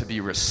held, to be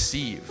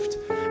received.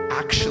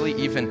 Actually,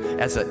 even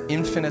as an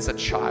infant, as a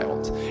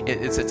child,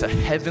 it's a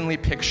heavenly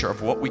picture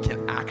of what we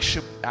can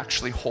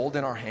actually hold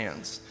in our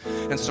hands.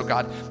 And so,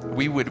 God,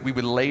 we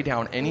would lay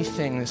down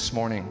anything this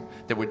morning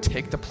that would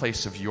take the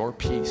place of your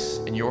peace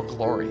and your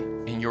glory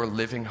and your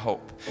living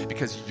hope,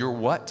 because you're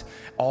what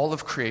all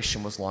of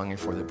creation was longing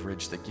for, the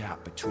bridge, the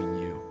gap between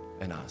you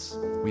and us.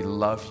 We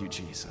love you,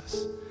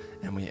 Jesus,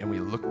 and we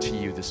look to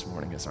you this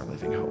morning as our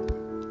living hope.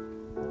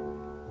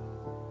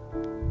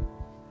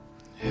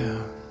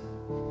 Yeah.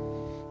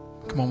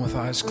 Come on, with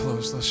eyes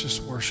closed, let's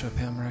just worship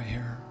him right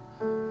here.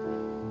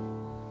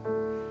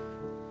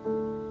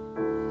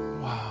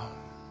 Wow.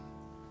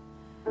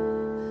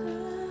 Hallelujah,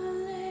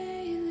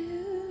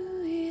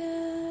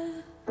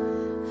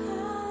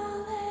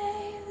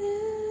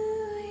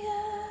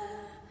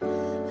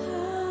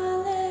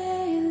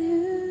 hallelujah,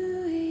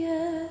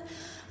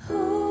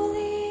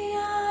 holy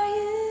are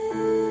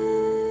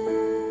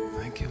you.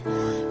 Thank you, Lord.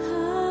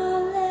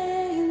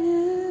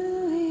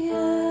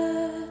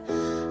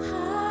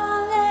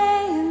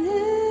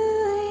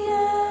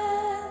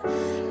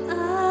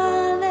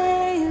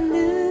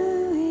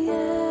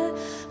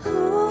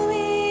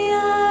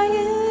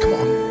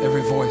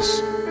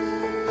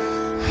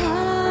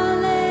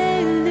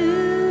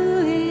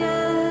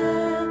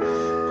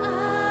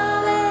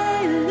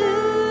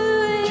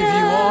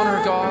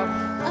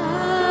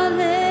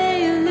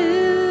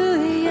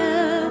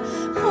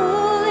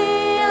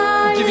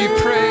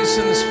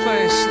 In this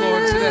place,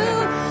 Lord, today.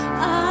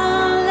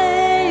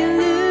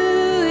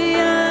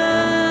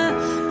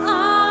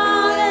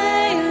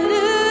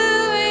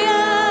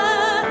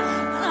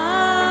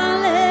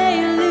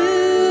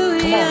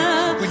 Come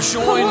on, we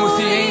join with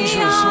the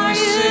angels when we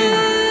sing,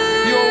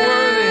 "You're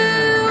worthy."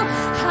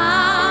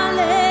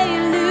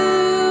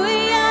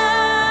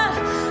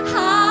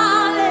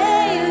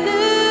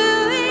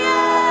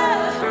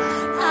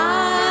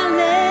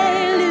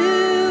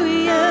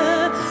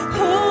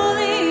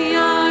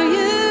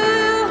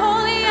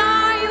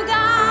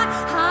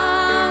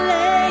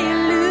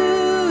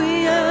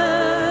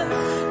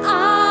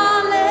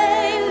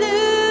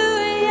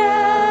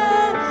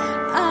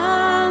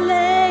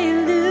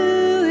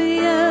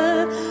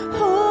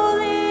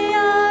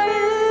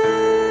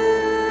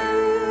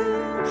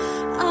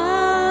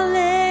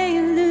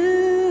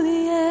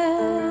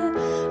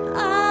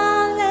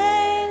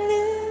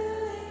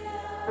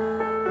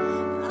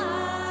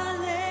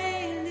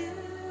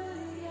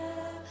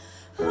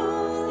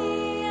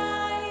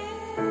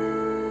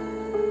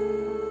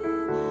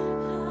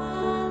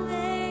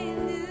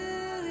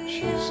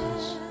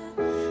 Jesus.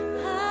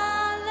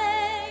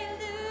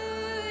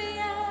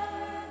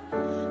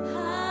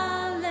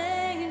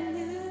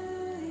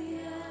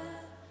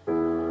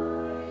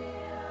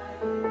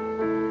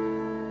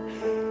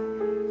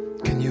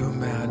 Can you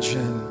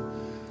imagine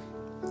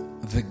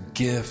the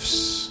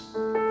gifts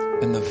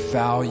and the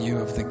value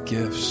of the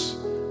gifts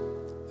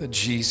that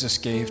Jesus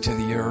gave to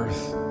the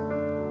earth?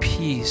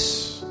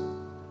 Peace,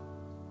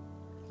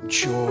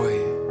 joy,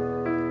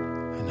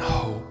 and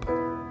hope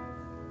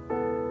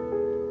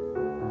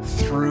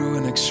through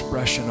an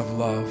expression of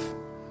love,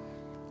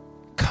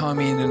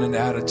 coming in an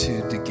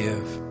attitude to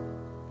give.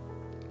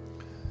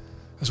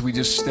 As we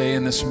just stay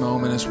in this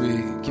moment, as we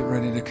get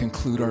ready to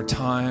conclude our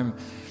time,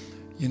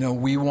 you know,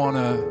 we want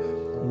to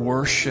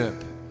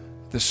worship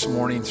this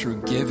morning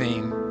through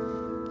giving.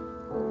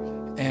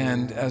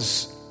 And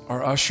as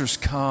our ushers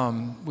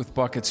come with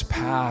buckets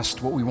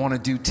passed, what we want to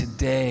do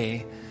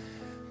today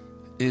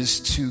is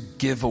to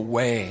give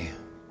away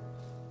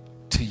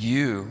to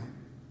you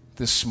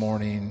this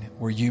morning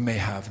where you may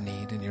have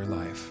need in your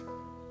life.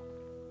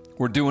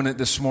 We're doing it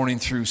this morning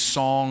through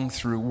song,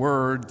 through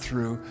word,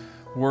 through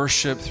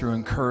worship, through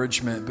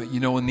encouragement. But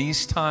you know, in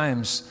these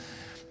times,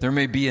 there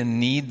may be a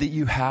need that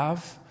you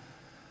have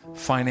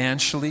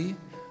financially.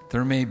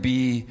 There may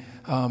be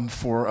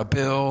for a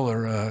bill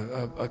or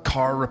a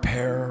car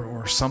repair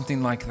or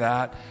something like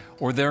that.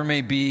 Or there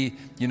may be,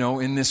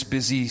 in this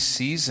busy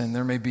season,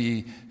 there may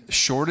be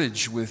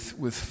shortage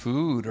with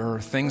food or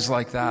things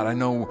like that. I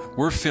know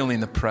we're feeling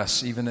the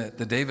press even at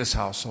the Davis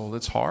household.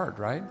 It's hard,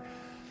 right?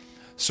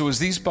 So as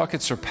these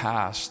buckets are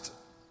passed,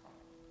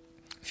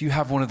 if you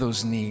have one of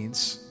those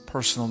needs,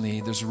 personal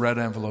need, there's a red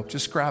envelope,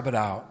 just grab it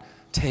out,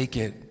 take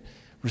it,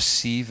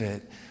 receive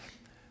it.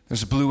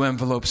 There's blue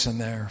envelopes in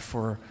there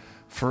for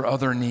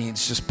other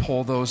needs. Just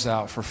pull those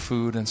out for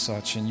food and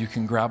such, and you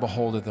can grab a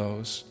hold of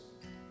those.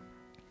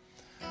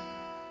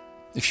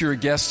 If you're a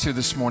guest here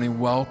this morning,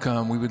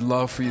 welcome. We would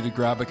love for you to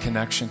grab a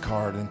connection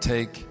card and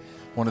take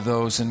one of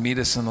those and meet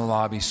us in the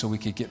lobby so we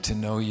could get to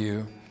know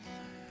you.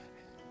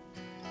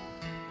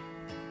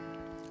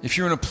 If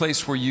you're in a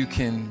place where you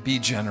can be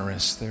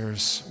generous,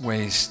 there's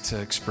ways to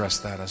express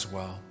that as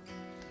well.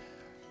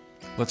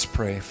 Let's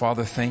pray.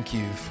 Father, thank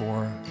you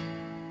for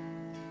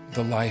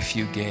the life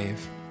you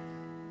gave.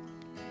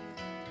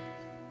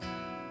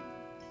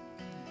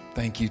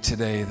 Thank you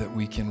today that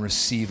we can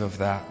receive of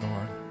that,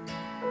 Lord.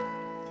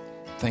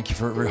 Thank you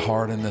for every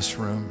heart in this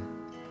room.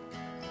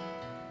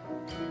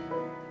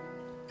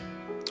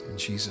 In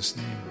Jesus'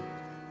 name.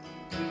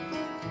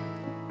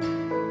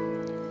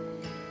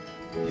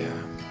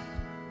 Yeah.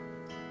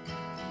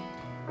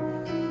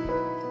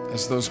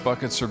 As those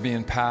buckets are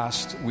being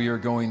passed, we are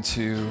going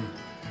to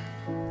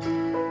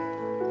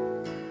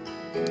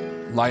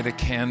light a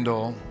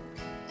candle.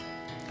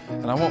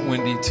 And I want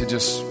Wendy to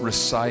just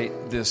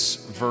recite this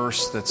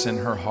verse that's in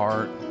her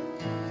heart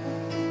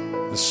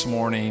this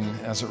morning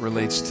as it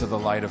relates to the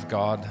light of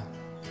God.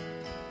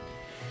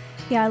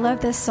 Yeah, I love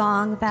this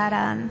song that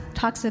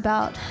talks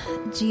about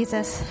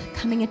Jesus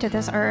coming into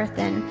this earth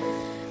and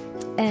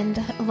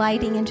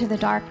lighting into the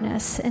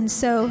darkness. And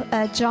so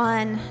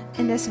John,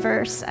 in this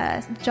verse,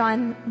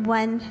 John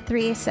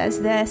 1:3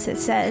 says this. It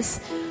says,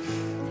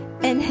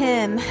 "In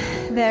him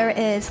there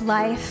is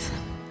life,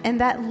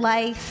 and that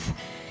life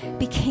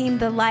became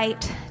the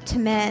light to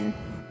men.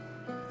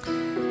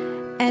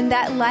 And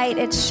that light,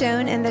 it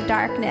shone in the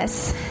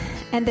darkness,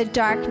 and the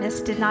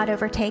darkness did not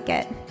overtake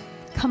it."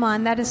 Come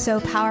on, that is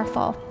so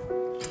powerful.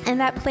 In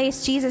that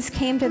place, Jesus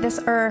came to this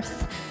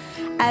earth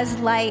as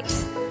light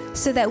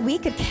so that we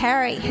could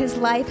carry his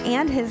life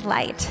and his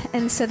light,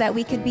 and so that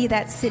we could be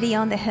that city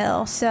on the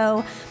hill.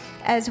 So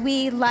as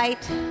we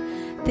light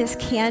this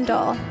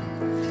candle,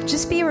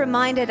 just be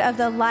reminded of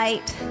the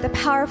light, the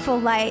powerful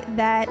light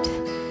that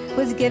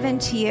was given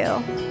to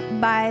you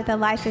by the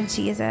life of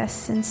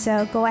Jesus. And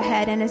so go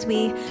ahead, and as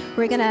we're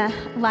going to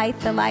light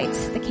the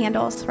lights, the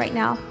candles right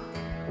now.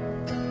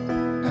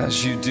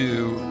 As you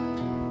do,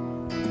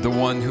 the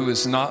one who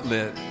is not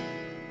lit,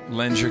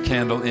 lend your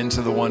candle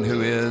into the one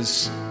who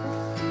is.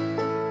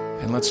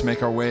 And let's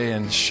make our way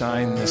and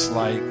shine this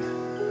light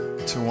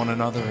to one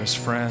another as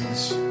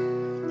friends.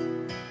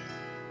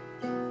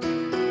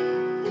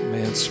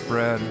 May it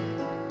spread.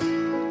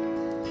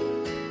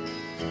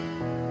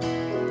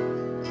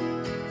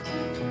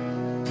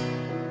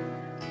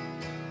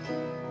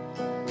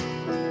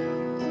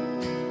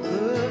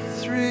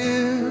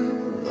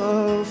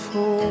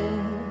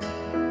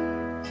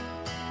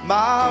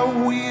 My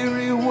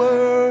weary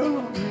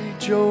world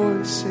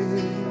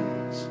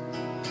rejoices,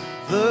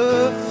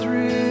 the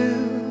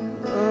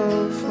thrill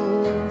of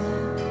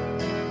hope.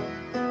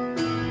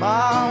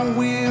 My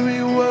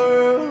weary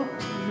world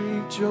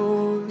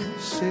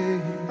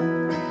rejoices,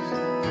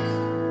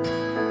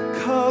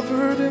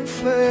 covered in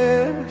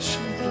flesh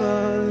and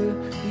blood,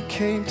 you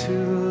came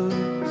to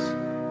us.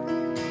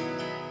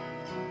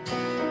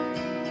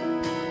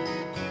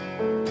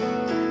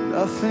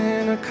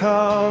 Nothing a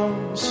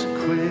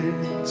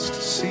consequence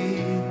to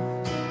see.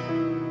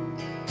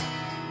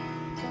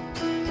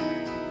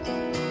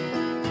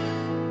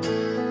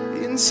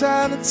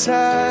 Inside of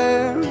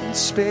time and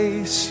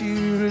space,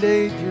 you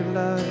laid your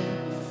life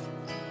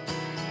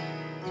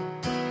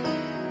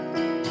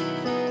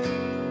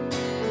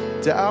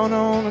down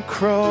on a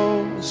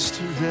cross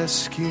to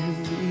rescue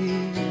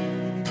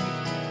me.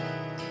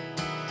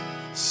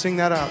 Sing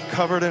that out.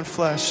 Covered in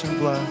flesh and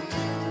blood.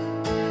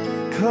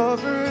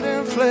 Covered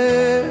in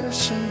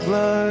flesh and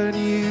blood,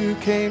 you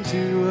came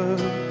to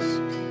us.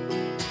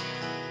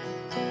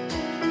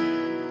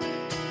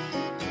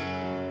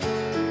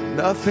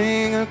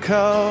 Nothing a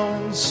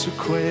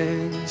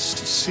consequence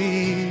to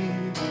see.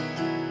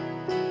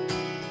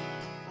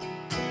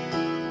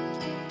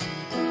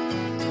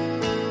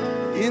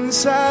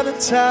 Inside of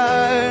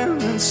time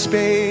and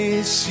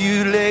space,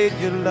 you laid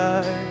your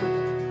life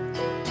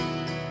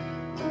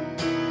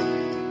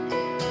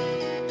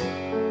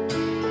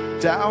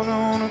down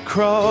on a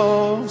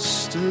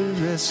cross to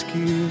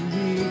rescue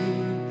me.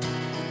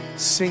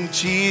 Sing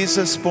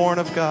Jesus, born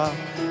of God.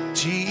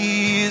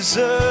 Jesus,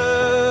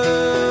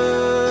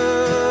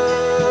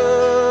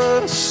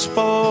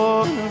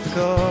 born of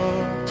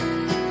God.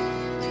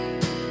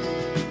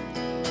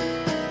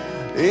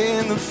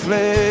 In the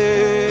flesh,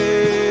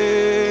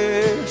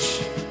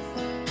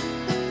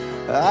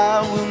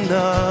 I will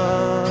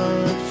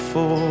not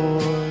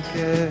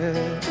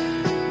forget.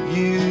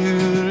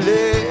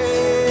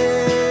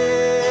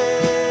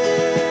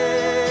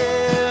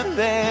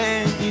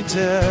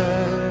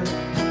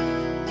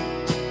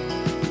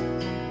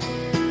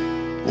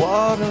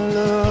 What a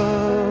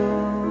love,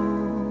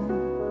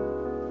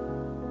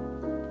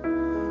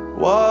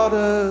 what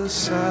a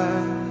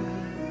sacrifice.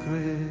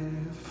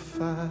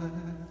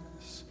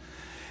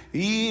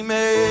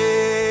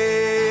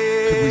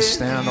 Emmanuel. Could we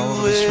stand all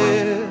over this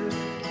room?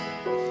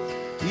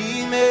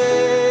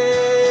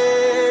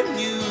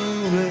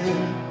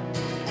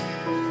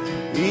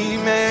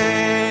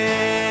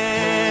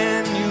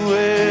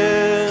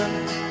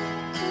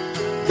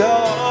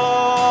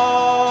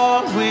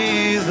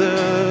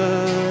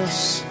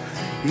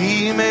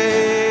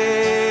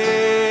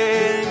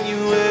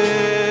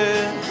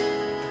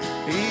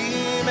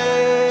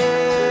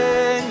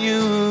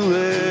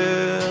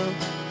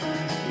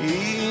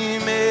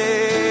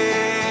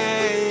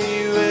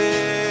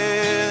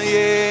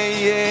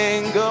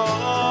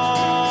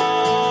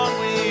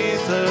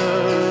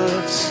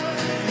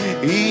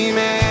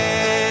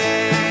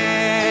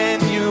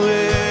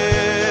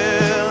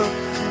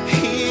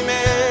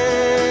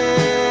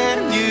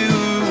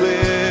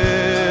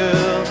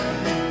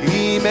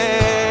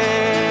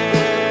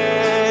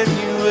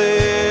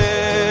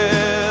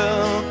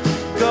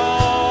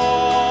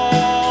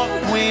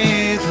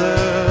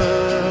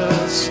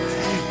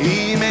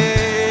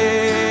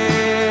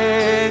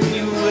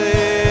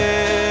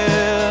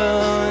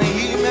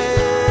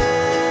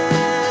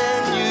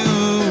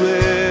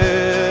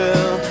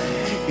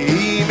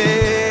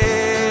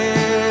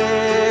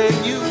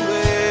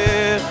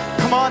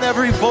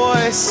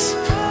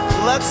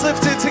 Let's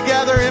lift it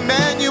together.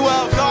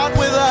 Emmanuel, God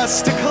with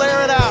us.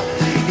 Declare it out.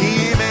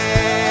 Emmanuel,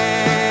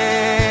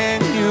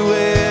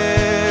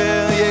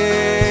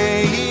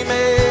 yeah,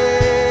 Emmanuel,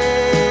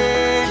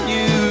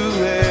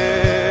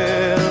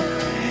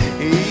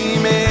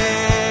 Emmanuel,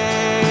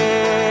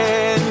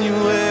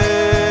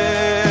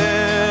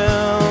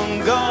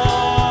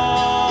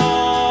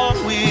 God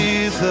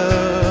with us.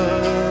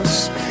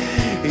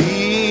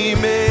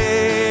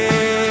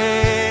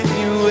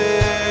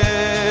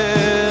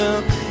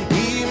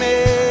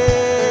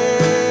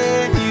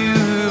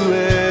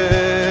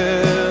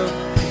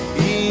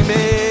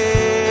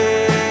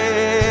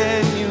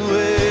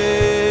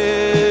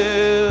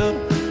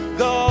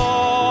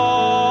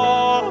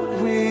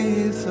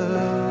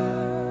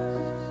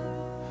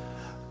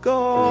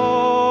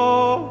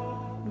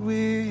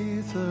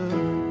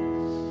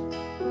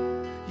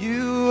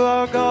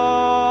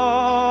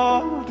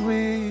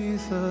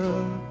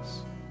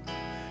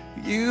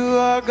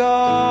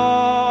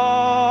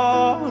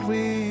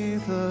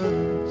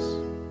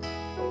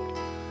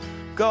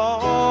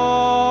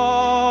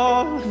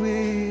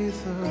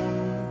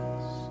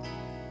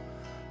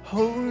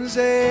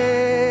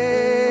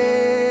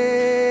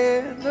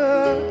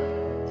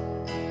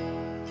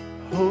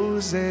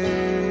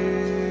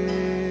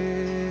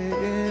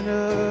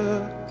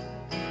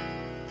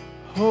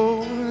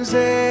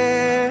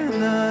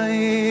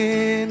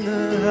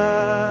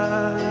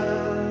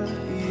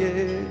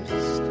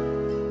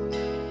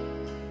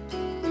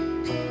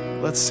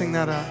 Let's sing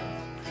that out.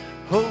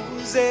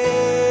 Hosanna,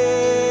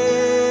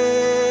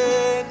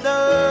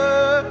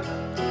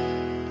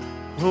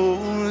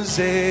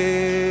 Hosanna,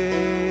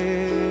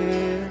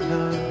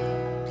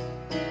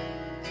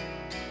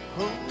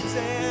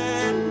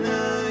 Hosanna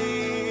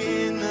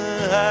in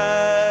the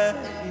highest.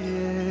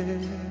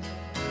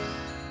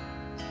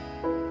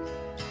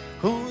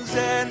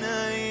 Hosanna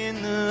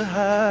in the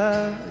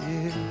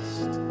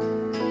highest.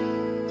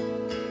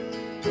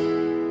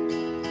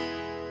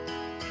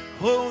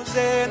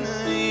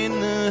 Hosanna in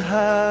the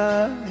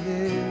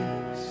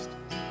highest.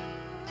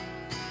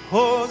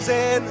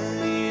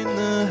 Hosanna in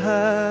the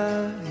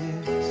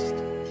highest.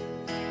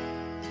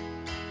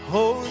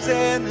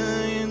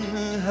 Hosanna in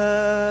the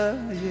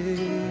highest.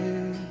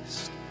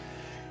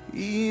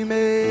 Emmanuel,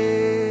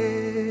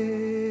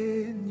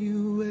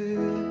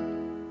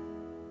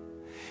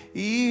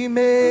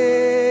 Emmanuel,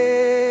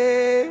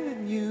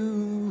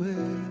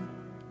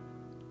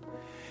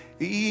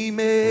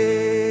 Emmanuel,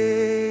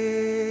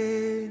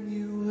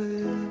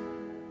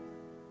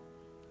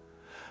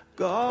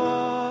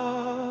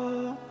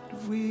 God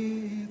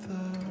with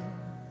us.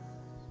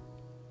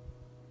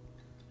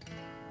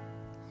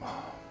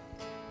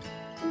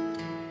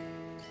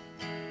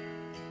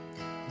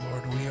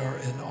 Lord, we are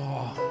in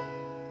awe.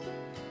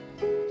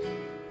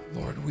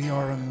 Lord, we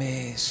are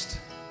amazed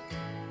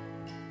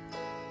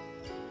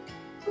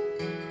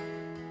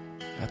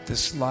at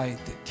this light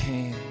that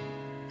came,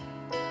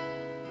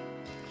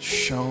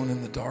 shone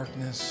in the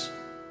darkness.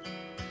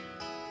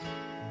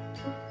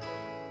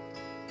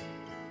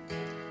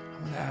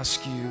 I'm going to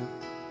ask you,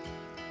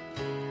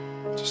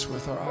 just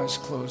with our eyes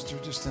closed or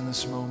just in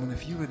this moment,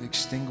 if you would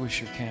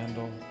extinguish your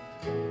candle.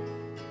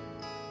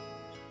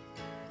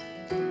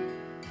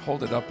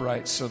 Hold it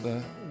upright so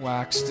the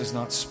wax does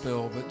not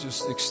spill, but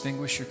just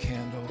extinguish your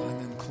candle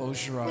and then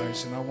close your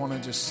eyes. And I want to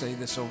just say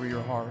this over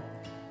your heart,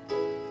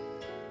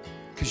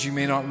 because you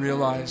may not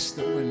realize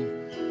that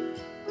when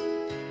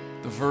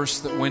the verse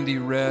that Wendy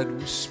read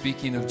was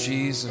speaking of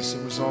Jesus,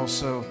 it was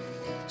also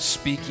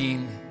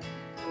speaking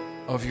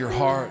of your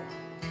heart.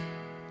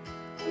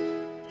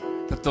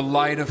 that the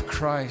light of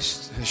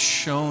Christ has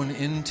shone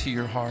into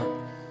your heart.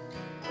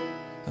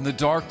 And the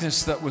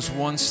darkness that was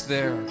once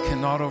there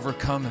cannot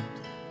overcome it.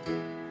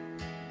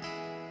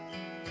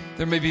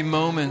 There may be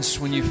moments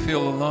when you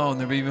feel alone.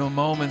 There may be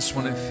moments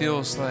when it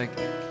feels like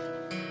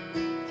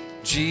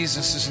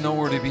Jesus is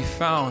nowhere to be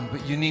found,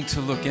 but you need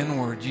to look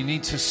inward. You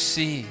need to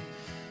see.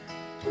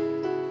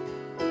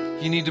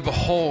 You need to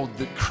behold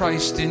that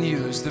Christ in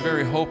you is the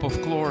very hope of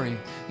glory,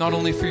 not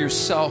only for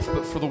yourself,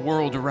 but for the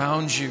world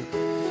around you.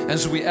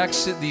 As we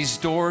exit these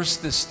doors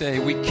this day,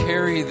 we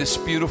carry this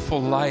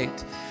beautiful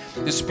light,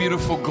 this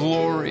beautiful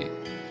glory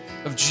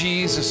of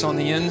Jesus on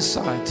the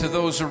inside to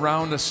those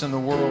around us in the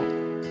world.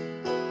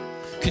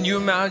 Can you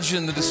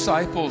imagine the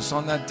disciples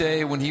on that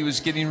day when he was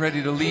getting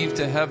ready to leave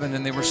to heaven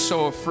and they were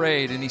so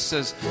afraid? And he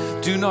says,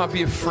 do not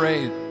be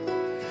afraid,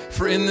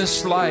 for in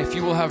this life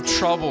you will have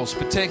troubles,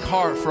 but take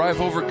heart, for I have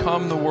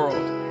overcome the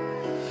world.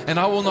 And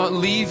I will not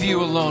leave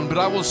you alone, but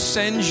I will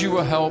send you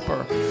a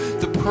helper,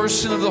 the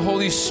person of the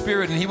Holy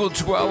Spirit, and he will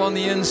dwell on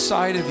the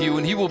inside of you,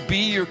 and he will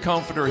be your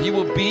comforter. He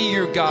will be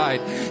your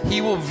guide. He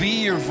will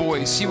be your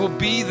voice. He will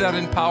be that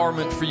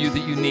empowerment for you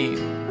that you need.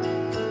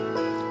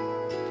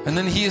 And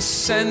then he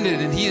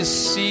ascended and he is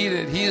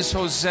seated. He is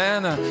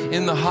Hosanna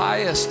in the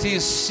highest. He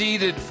is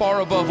seated far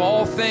above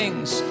all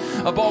things,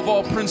 above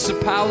all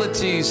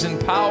principalities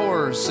and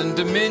powers and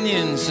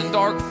dominions and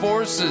dark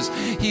forces.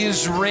 He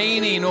is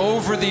reigning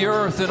over the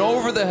earth and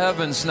over the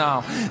heavens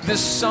now. This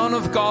Son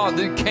of God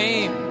that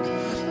came,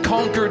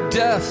 conquered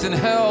death and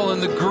hell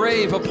and the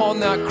grave upon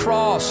that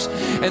cross,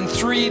 and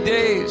 3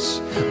 days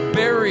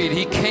buried,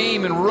 he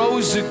came and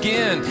rose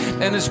again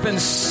and has been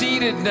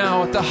seated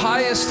now at the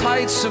highest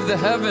heights of the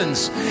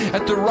heavens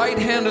at the right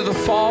hand of the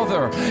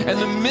Father. And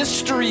the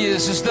mystery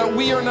is that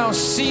we are now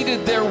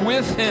seated there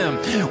with him.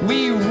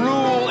 We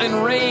rule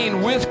and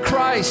reign with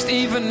Christ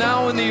even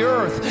now in the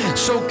earth.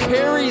 So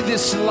carry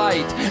this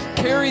light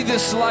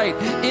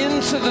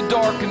into the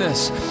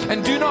darkness,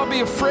 and do not be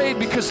afraid,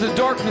 because the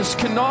darkness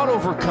cannot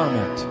overcome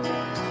it.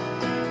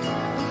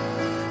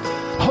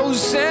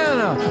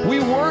 Hosanna, we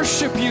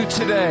worship you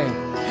today.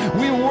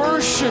 We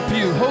worship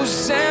you.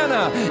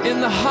 Hosanna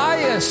in the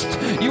highest.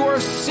 You are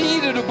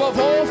seated above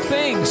all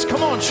things.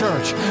 Come on,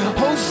 church.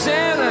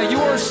 Hosanna, you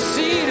are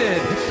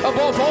seated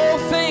above all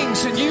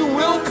things, and you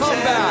will come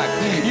back.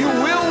 You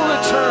will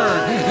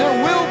return.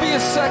 There will be a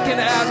second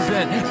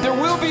advent. There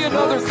will be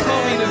another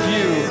coming of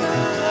you.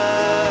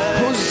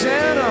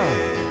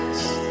 Hosanna.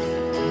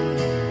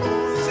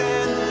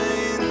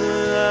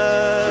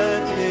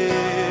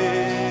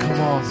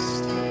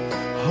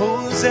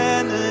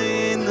 Hosanna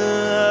in the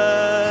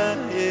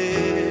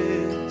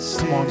highest.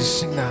 Come on, just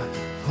sing that.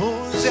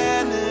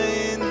 Hosanna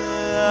in the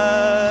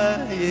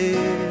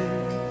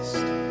highest.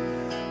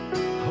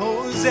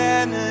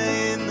 Hosanna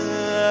in the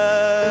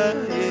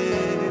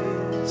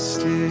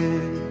highest.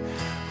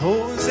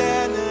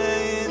 Hosanna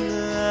in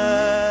the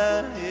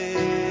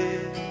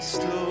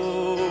highest.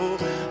 Oh,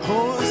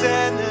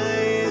 Hosanna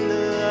in the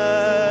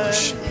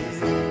highest.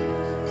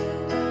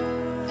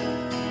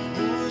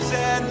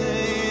 Hosanna.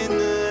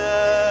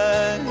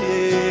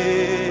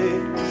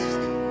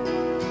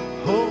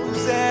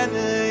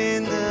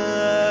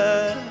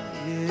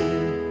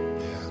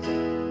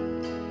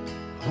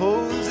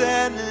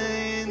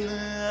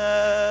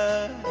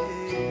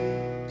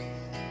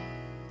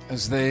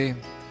 As they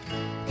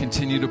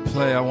continue to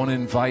play, I want to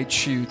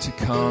invite you to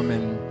come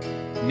and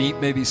meet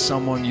maybe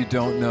someone you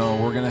don't know.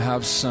 We're going to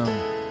have some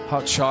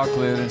hot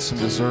chocolate and some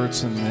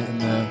desserts in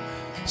the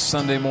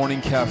Sunday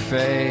morning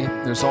cafe.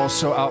 There's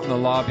also out in the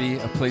lobby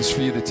a place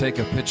for you to take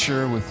a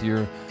picture with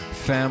your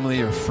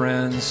family or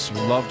friends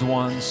or loved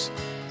ones.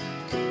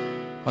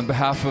 On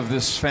behalf of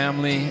this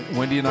family,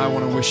 Wendy and I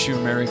want to wish you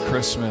a Merry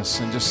Christmas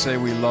and just say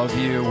we love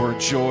you. We're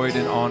joyed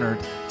and honored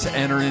to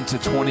enter into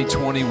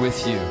 2020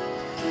 with you.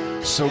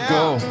 So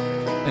go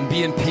and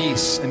be in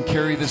peace and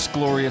carry this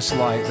glorious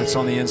light that's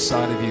on the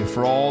inside of you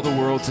for all the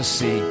world to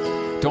see.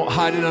 Don't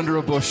hide it under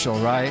a bushel,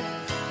 right?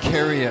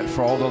 Carry it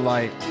for all the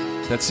light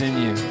that's in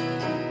you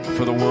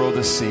for the world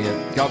to see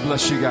it. God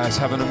bless you guys.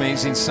 Have an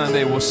amazing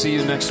Sunday. We'll see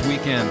you next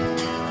weekend.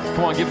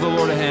 Come on, give the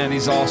Lord a hand.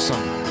 He's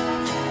awesome.